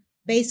where,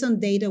 based on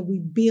data, we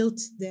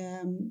built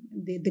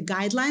the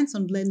guidelines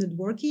on blended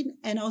working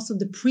and also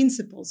the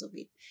principles of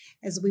it,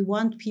 as we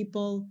want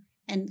people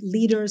and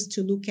leaders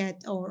to look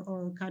at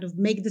or kind of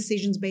make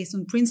decisions based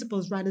on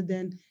principles rather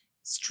than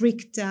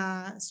strict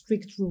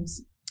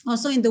rules.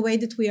 Also, in the way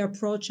that we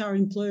approach our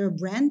employer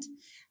brand,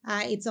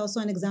 it's also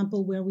an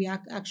example where we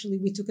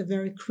took a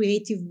very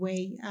creative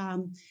way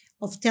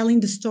of telling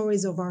the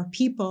stories of our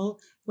people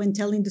when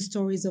telling the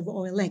stories of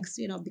OLX.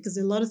 Because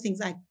a lot of things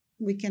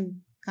we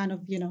can kind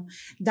of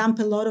dump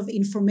a lot of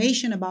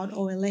information about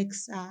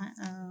OLX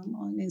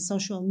in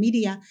social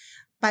media.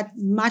 But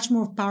much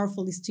more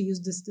powerful is to use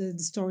the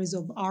stories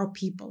of our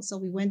people. So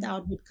we went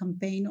out with a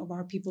campaign of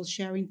our people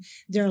sharing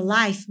their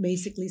life,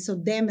 basically. So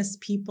them as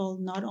people,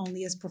 not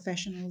only as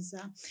professionals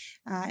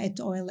at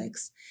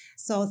OLX.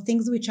 So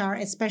things which are,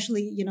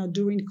 especially,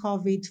 during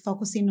COVID,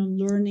 focusing on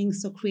learning.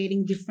 So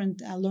creating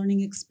different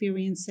learning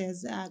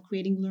experiences,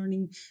 creating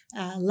learning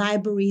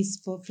libraries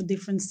for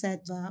different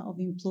set of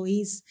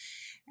employees,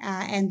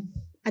 and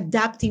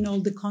adapting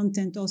all the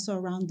content also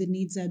around the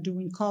needs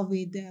during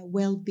COVID,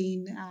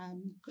 well-being,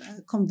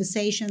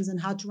 conversations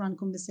and how to run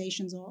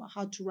conversations or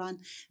how to run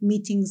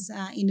meetings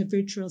in a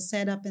virtual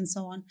setup and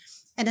so on.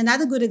 And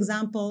another good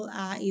example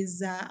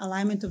is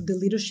alignment of the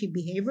leadership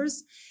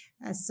behaviors.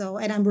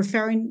 And I'm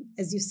referring,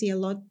 as you see a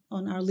lot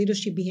on our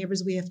leadership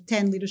behaviors, we have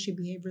 10 leadership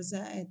behaviors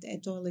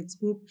at OLX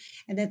Group.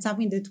 And that's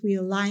something that we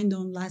aligned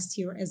on last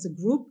year as a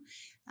group.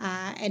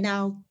 And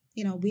now,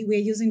 we're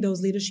using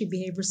those leadership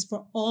behaviors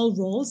for all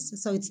roles.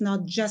 So it's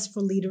not just for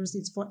leaders,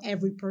 it's for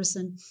every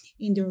person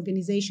in the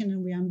organization.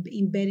 And we are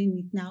embedding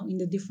it now in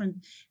the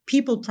different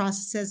people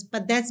processes.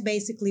 But that's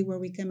basically where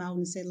we came out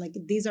and said, like,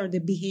 these are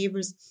the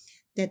behaviors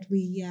that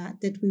we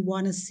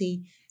want to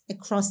see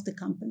across the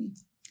company.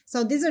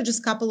 So these are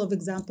just a couple of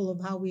examples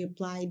of how we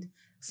applied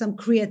some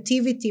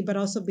creativity, but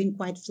also being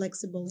quite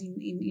flexible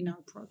in our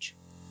approach.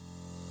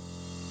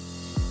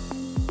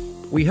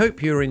 We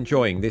hope you're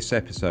enjoying this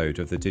episode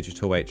of the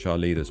Digital HR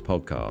Leaders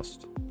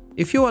podcast.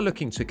 If you are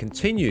looking to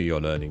continue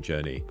your learning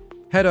journey,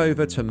 head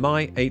over to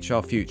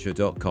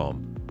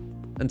myhrfuture.com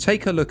and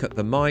take a look at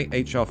the My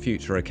HR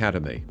Future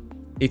Academy.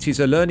 It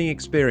is a learning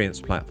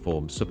experience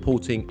platform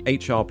supporting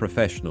HR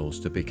professionals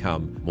to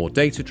become more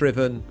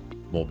data-driven,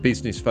 more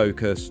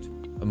business-focused,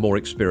 and more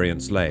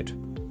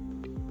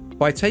experience-led.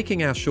 By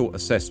taking our short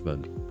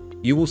assessment,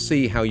 you will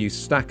see how you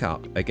stack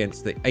up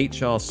against the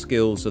HR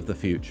skills of the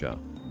future.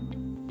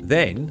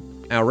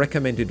 Then, our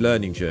recommended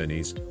learning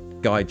journeys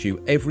guide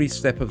you every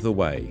step of the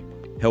way,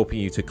 helping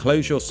you to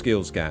close your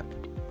skills gap,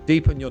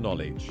 deepen your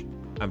knowledge,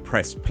 and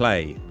press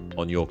play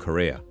on your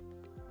career.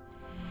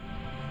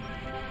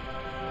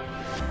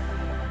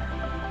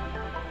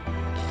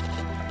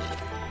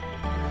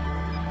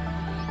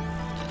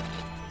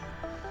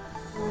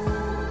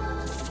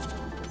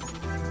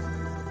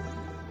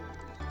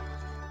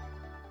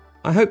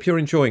 I hope you're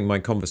enjoying my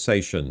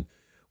conversation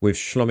with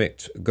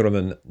Shlomit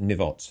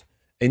Grumman-Nivot.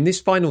 In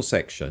this final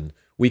section,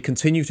 we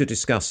continue to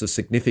discuss the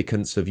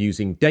significance of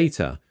using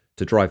data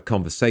to drive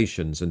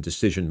conversations and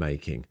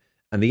decision-making,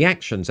 and the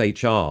actions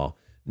HR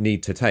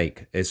need to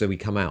take as we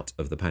come out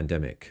of the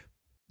pandemic.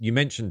 You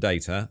mentioned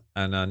data,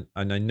 and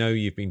I know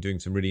you've been doing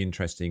some really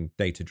interesting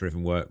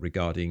data-driven work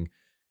regarding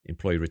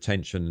employee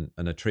retention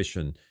and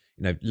attrition.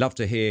 Love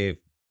to hear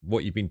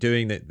what you've been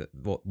doing,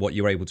 what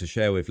you're able to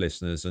share with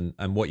listeners,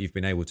 and what you've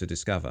been able to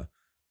discover.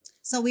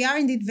 So we are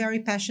indeed very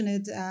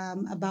passionate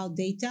about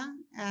data,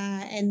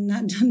 and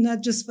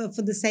not just for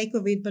the sake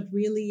of it, but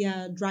really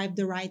drive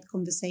the right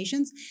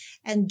conversations.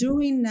 And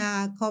during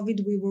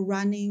COVID, we were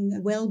running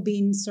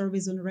well-being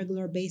surveys on a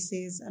regular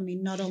basis. I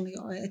mean, not only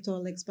at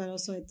OLX, but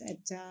also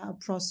at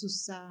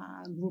Prosus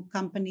group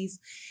companies,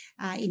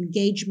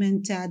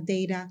 engagement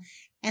data.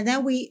 And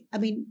then we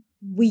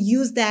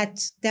use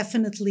that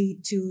definitely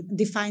to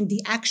define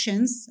the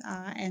actions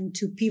and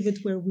to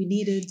pivot where we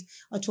needed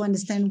or to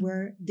understand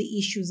where the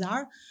issues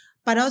are,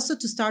 but also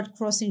to start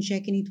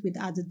cross-checking it with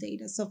other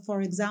data. So,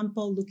 for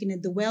example, looking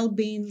at the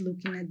well-being,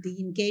 looking at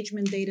the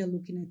engagement data,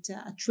 looking at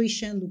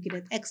attrition, looking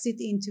at exit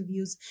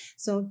interviews.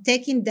 So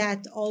taking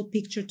that all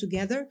picture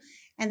together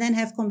and then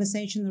have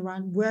conversation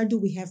around where do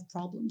we have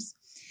problems.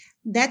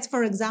 That's,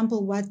 for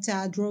example, what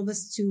drove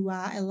us to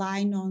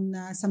align on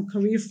some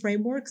career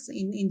frameworks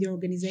in the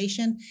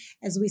organization,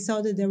 as we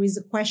saw that there is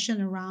a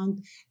question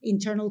around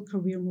internal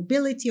career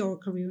mobility or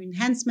career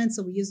enhancement.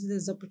 So we used it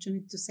as an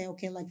opportunity to say,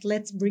 okay,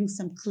 let's bring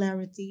some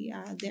clarity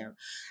there.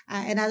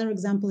 Another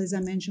example, as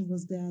I mentioned,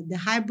 was the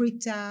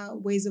hybrid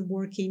ways of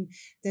working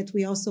that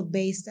we also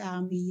based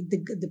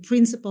the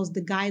principles,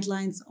 the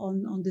guidelines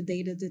on the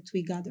data that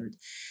we gathered.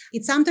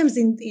 It's sometimes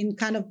in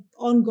kind of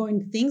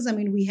ongoing things. I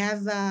mean, we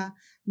have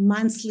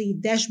monthly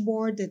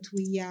dashboard that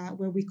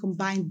where we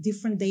combine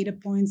different data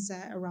points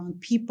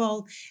around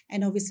people.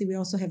 And obviously we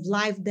also have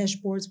live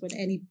dashboards where at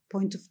any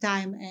point of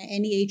time,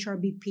 any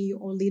HRBP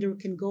or leader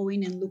can go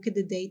in and look at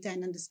the data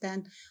and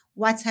understand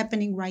what's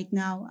happening right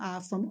now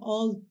from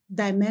all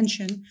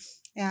dimensions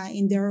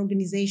in their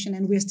organization.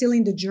 And we're still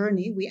in the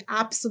journey. We're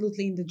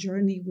absolutely in the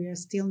journey. We are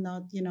still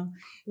not,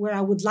 where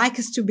I would like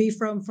us to be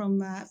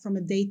from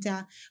a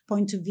data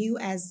point of view,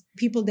 as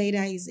people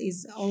data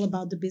is all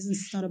about the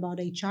business. It's not about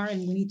HR.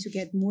 And we need to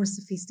get more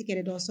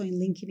sophisticated also in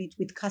linking it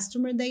with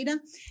customer data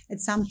at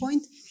some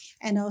point.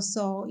 And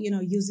also,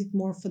 use it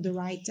more for the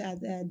right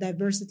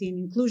diversity and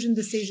inclusion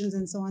decisions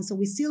and so on. So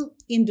we're still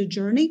in the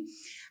journey.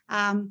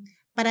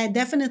 But I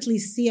definitely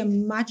see a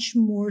much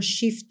more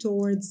shift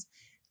towards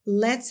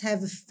let's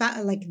have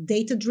a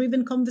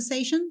data-driven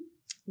conversation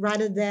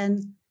rather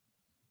than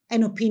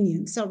an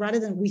opinion. So rather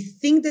than we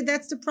think that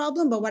that's the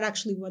problem, but what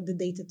the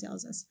data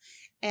tells us.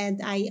 And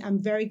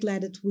I'm very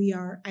glad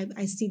that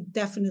I see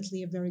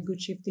definitely a very good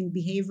shift in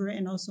behavior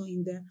and also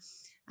in the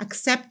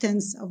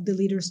acceptance of the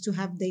leaders to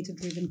have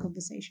data-driven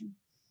conversation.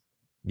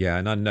 Yeah,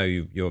 and I know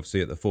you're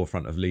obviously at the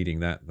forefront of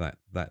leading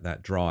that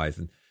drive.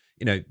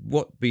 And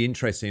what'd be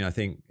interesting, I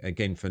think,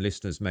 again for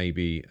listeners,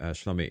 maybe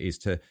Shlomit, is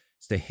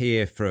to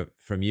hear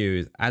from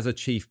you as a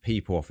chief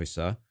people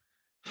officer.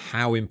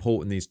 How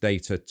important is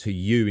data to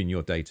you in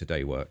your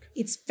day-to-day work?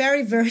 It's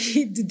very,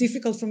 very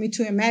difficult for me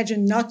to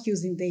imagine not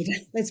using data.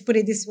 Let's put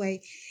it this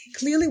way.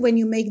 Clearly, when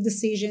you make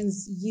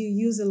decisions, you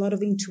use a lot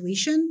of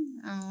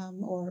intuition,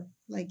 or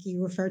like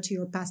you refer to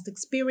your past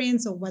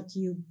experience or what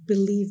you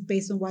believe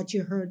based on what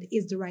you heard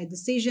is the right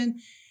decision.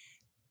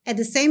 At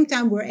the same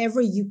time,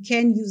 wherever you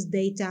can use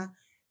data,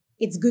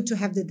 it's good to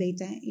have the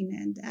data in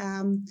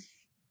hand.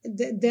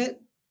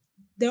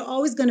 There are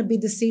always going to be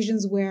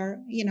decisions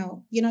where, you're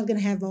not going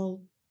to have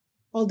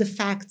all the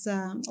facts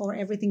or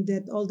everything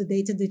all the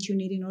data that you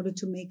need in order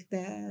to make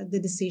the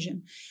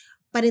decision.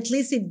 But at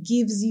least it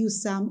gives you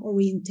some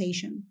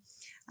orientation,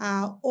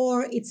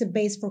 or it's a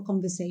base for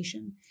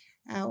conversation,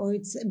 or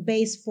it's a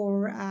base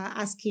for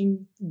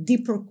asking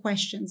deeper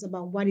questions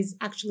about what is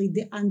actually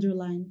the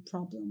underlying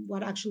problem,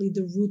 what actually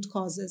the root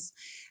causes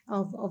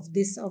of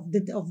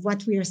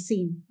what we are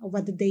seeing, of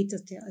what the data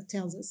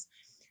tells us.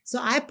 So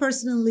I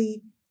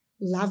personally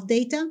love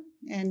data.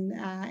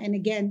 And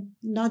again,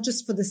 not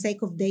just for the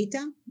sake of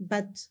data,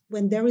 but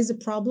when there is a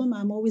problem,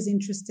 I'm always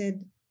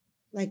interested,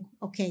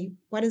 okay,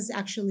 what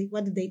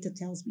the data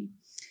tells me,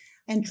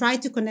 and try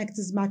to connect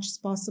as much as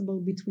possible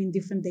between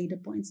different data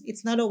points.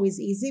 It's not always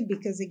easy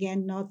because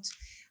again, not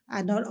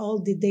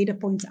all the data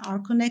points are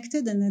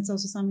connected. And that's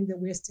also something that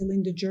we're still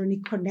in the journey,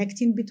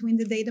 connecting between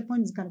the data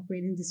points, kind of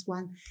creating this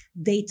one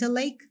data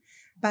lake.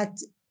 But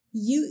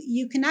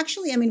you can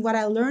actually, what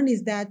I learned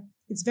is that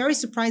it's very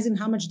surprising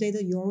how much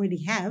data you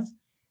already have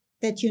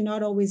that you're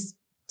not always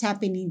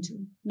tapping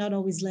into, not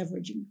always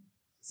leveraging.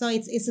 So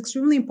it's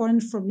extremely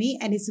important for me,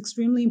 and it's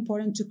extremely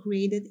important to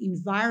create an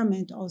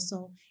environment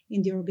also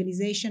in the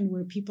organization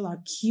where people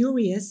are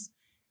curious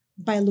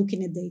by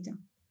looking at data.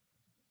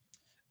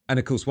 And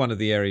of course, one of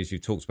the areas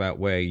you've talked about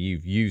where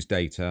you've used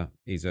data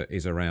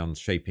is around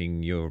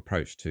shaping your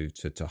approach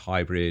to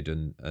hybrid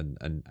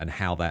and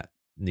how that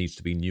needs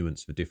to be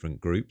nuanced for different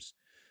groups.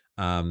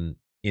 And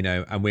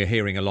we're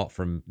hearing a lot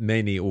from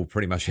many or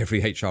pretty much every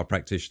HR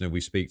practitioner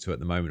we speak to at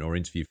the moment or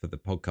interview for the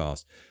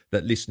podcast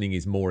that listening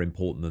is more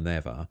important than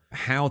ever.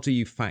 How do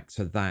you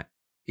factor that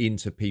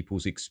into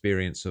people's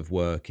experience of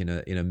work in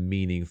a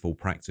meaningful,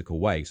 practical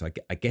way? So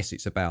I guess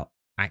it's about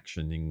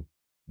actioning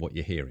what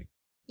you're hearing.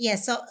 Yeah,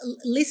 so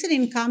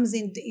listening comes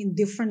in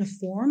different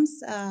forms.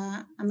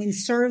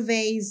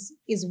 Surveys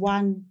is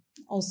one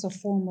also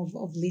form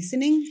of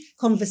listening.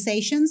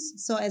 Conversations.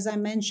 So as I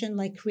mentioned,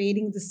 like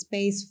creating the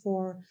space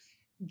for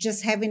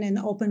just having an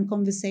open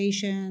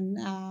conversation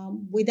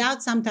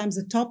without sometimes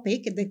a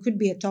topic. There could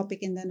be a topic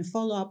and then a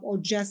follow-up, or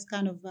just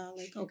kind of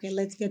okay,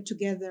 let's get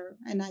together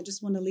and I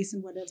just want to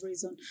listen whatever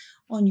is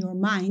on your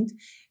mind.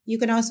 You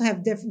can also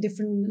have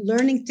different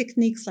learning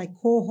techniques like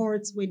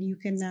cohorts when you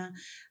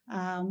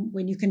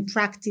can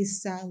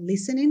practice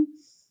listening.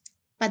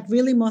 But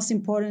really most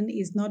important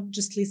is not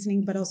just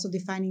listening, but also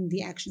defining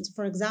the actions.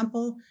 For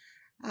example,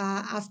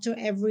 after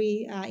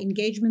every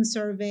engagement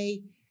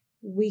survey,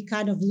 we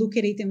kind of look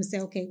at it and we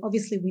say, okay,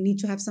 obviously we need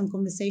to have some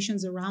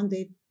conversations around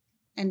it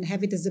and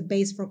have it as a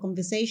base for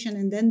conversation,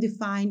 and then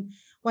define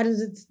what are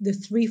the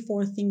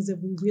 3-4 things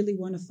that we really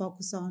want to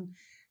focus on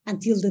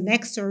until the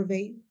next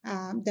survey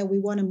that we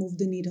want to move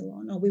the needle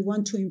on or we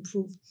want to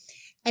improve.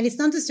 And it's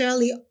not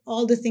necessarily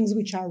all the things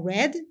which are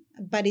red,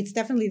 but it's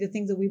definitely the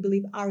things that we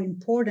believe are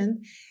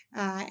important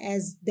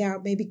as they are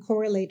maybe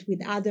correlate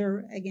with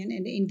other, again,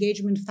 an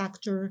engagement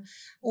factor,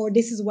 or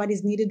this is what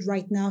is needed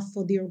right now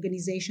for the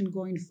organization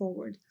going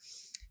forward.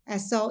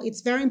 So it's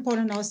very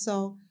important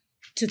also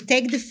to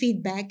take the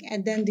feedback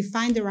and then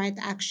define the right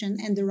action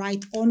and the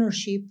right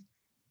ownership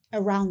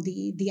around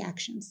the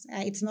actions.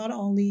 It's not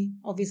only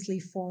obviously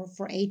for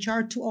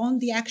HR to own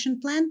the action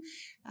plan.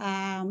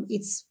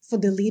 It's for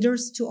the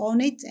leaders to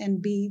own it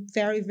and be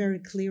very, very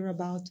clear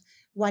about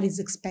what is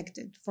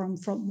expected from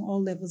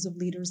all levels of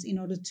leaders in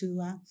order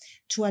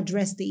to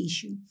address the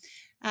issue.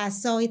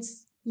 So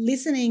it's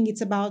listening.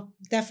 It's about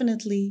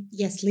definitely,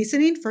 yes,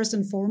 listening first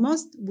and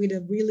foremost with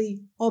a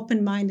really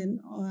open mind and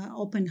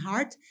open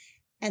heart,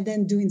 and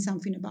then doing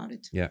something about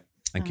it. Yeah.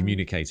 And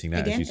communicating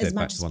that, again, as you said,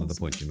 back to one possible. of the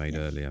points you made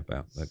earlier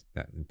about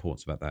that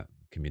importance about that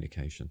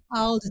communication.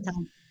 All the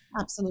time.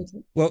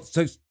 Absolutely. Well,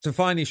 so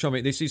finally,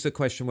 Shlomit, this is the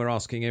question we're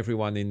asking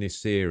everyone in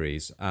this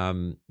series.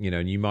 And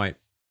you might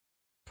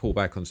pull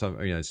back on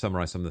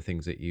summarize some of the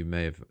things that you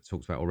may have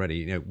talked about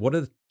already. What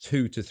are the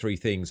 2 to 3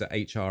 things that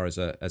HR as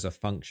a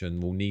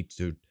function will need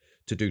to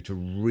do to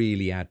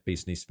really add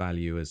business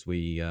value as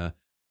we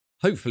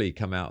hopefully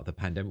come out of the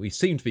pandemic? We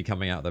seem to be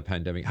coming out of the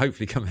pandemic,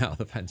 hopefully come out of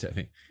the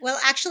pandemic. Well,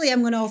 actually,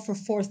 I'm going to offer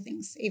 4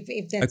 things,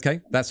 if that's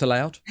okay. That's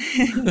allowed.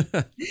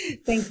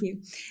 Thank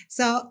you.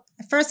 So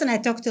first, and I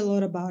talked a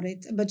lot about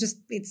it, but just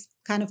it's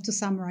kind of to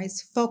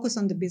summarize, focus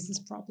on the business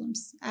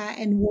problems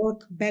and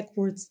work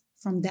backwards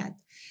from that.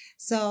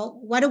 So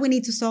what do we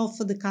need to solve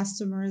for the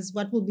customers?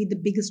 What will be the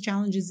biggest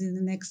challenges in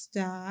the next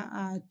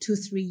 2-3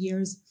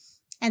 years?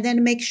 And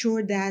then make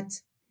sure that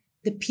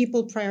the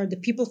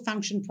people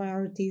function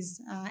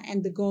priorities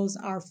and the goals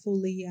are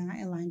fully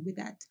aligned with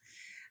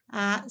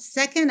that.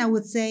 Second, I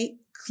would say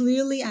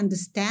clearly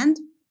understand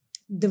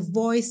the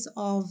voice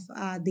of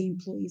the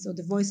employees or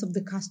the voice of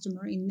the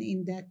customer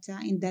in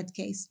that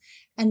case,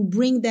 and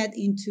bring that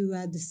into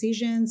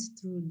decisions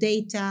through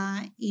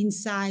data,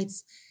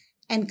 insights,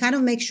 and kind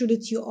of make sure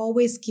that you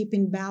always keep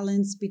in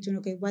balance between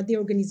what the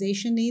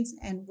organization needs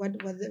and what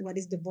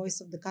is the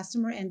voice of the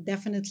customer. And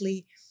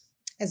definitely,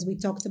 as we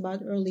talked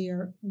about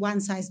earlier,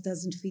 one size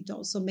doesn't fit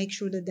all. So make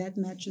sure that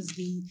matches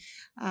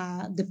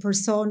the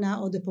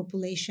persona or the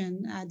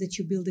population that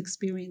you build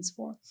experience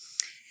for.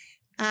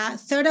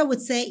 Third, I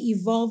would say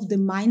evolve the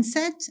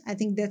mindset. I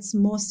think that's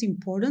most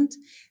important.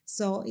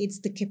 So it's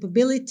the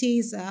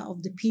capabilities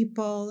of the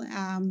people,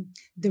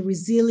 the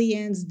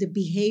resilience, the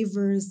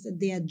behaviors,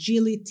 the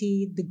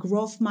agility, the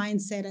growth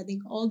mindset. I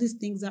think all these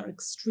things are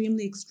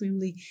extremely,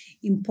 extremely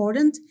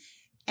important.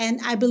 And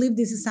I believe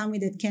this is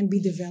something that can be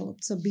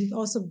developed. So be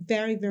also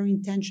very, very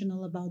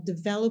intentional about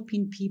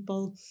developing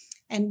people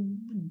and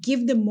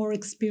give them more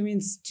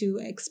experiences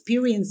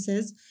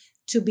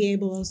to be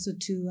able also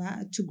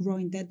to grow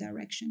in that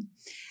direction.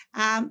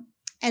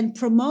 And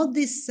promote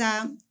this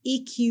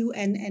EQ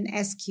and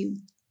SQ,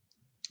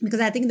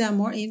 because I think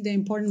they're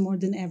important more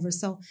than ever.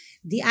 So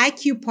the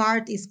IQ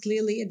part is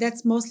clearly,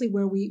 that's mostly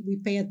where we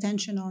pay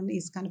attention on,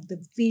 is kind of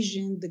the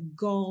vision, the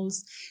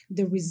goals,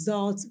 the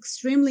results,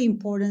 extremely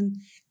important.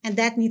 And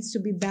that needs to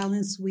be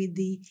balanced with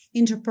the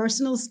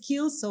interpersonal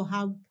skills. So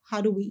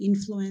how do we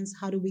influence?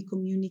 How do we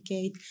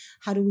communicate?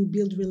 How do we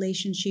build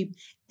relationship?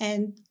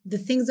 And the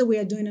things that we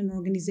are doing on an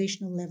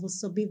organizational level.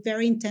 So be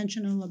very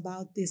intentional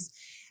about this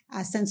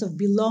sense of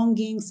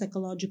belonging,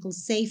 psychological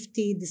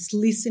safety, this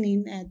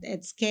listening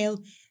at scale.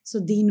 So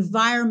the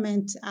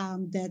environment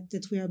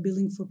that we are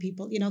building for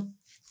people.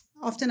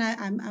 Often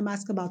I'm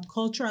asked about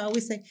culture. I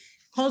always say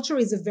culture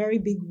is a very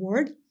big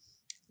word.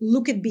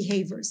 Look at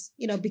behaviors,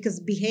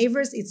 because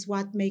behaviors, it's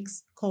what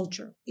makes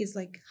culture. It's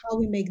like how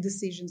we make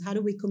decisions. How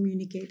do we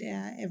communicate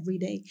every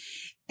day?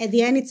 At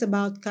the end, it's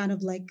about kind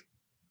of like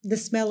the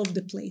smell of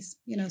the place,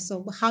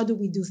 so how do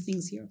we do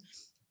things here?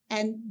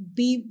 And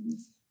be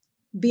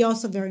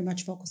also very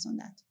much focused on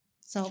that.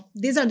 So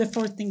these are the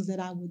 4 things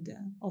that I would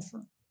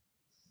offer.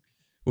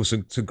 Well,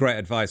 some great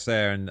advice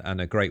there,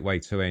 and a great way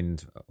to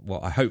end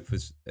what I hope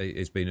has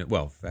been,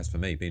 well, as for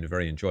me, been a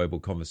very enjoyable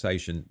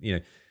conversation.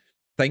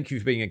 Thank you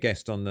for being a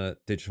guest on the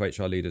Digital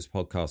HR Leaders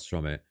podcast,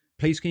 Shlomit.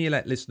 Please, can you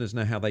let listeners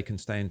know how they can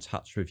stay in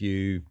touch with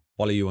you,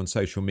 follow you on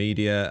social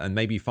media, and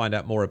maybe find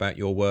out more about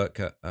your work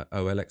at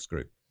OLX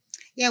Group?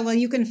 Yeah, well,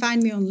 you can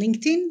find me on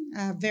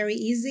LinkedIn, very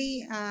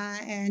easy.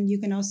 And you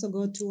can also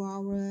go to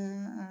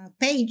our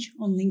page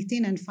on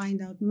LinkedIn and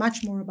find out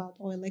much more about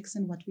OLX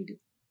and what we do.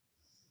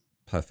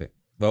 Perfect.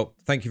 Well,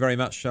 thank you very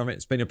much, Shlomit.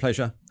 It's been a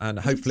pleasure. And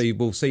hopefully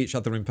we'll see each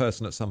other in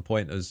person at some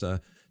point as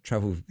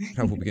travel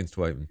begins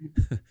to open.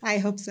 I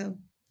hope so.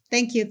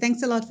 Thank you.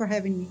 Thanks a lot for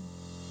having me.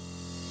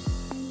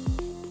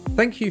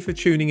 Thank you for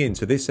tuning in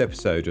to this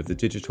episode of the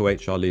Digital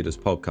HR Leaders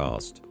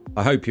podcast.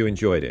 I hope you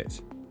enjoyed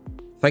it.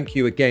 Thank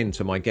you again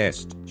to my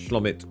guest,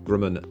 Shlomit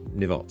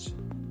Gruman-Nivot.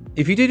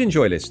 If you did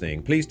enjoy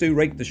listening, please do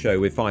rate the show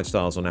with 5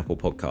 stars on Apple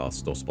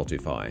Podcasts or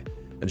Spotify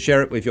and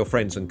share it with your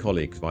friends and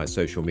colleagues via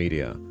social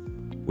media.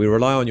 We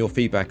rely on your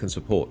feedback and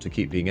support to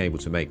keep being able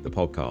to make the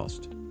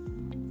podcast.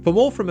 For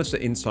more from us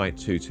at Insight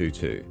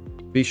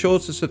 222, be sure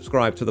to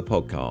subscribe to the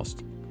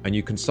podcast, and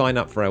you can sign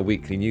up for our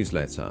weekly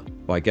newsletter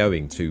by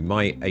going to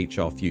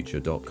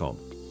myhrfuture.com.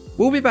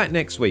 We'll be back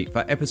next week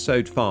for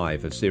episode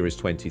 5 of Series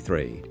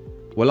 23.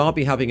 Well, I'll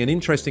be having an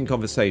interesting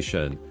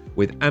conversation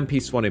with Ampi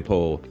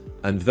Swanepoel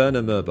and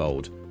Werner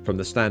Merbold from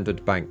the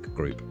Standard Bank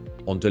Group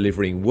on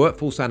delivering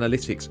workforce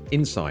analytics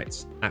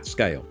insights at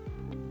scale.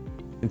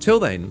 Until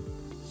then,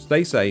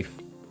 stay safe,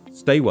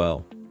 stay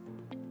well,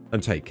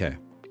 and take care.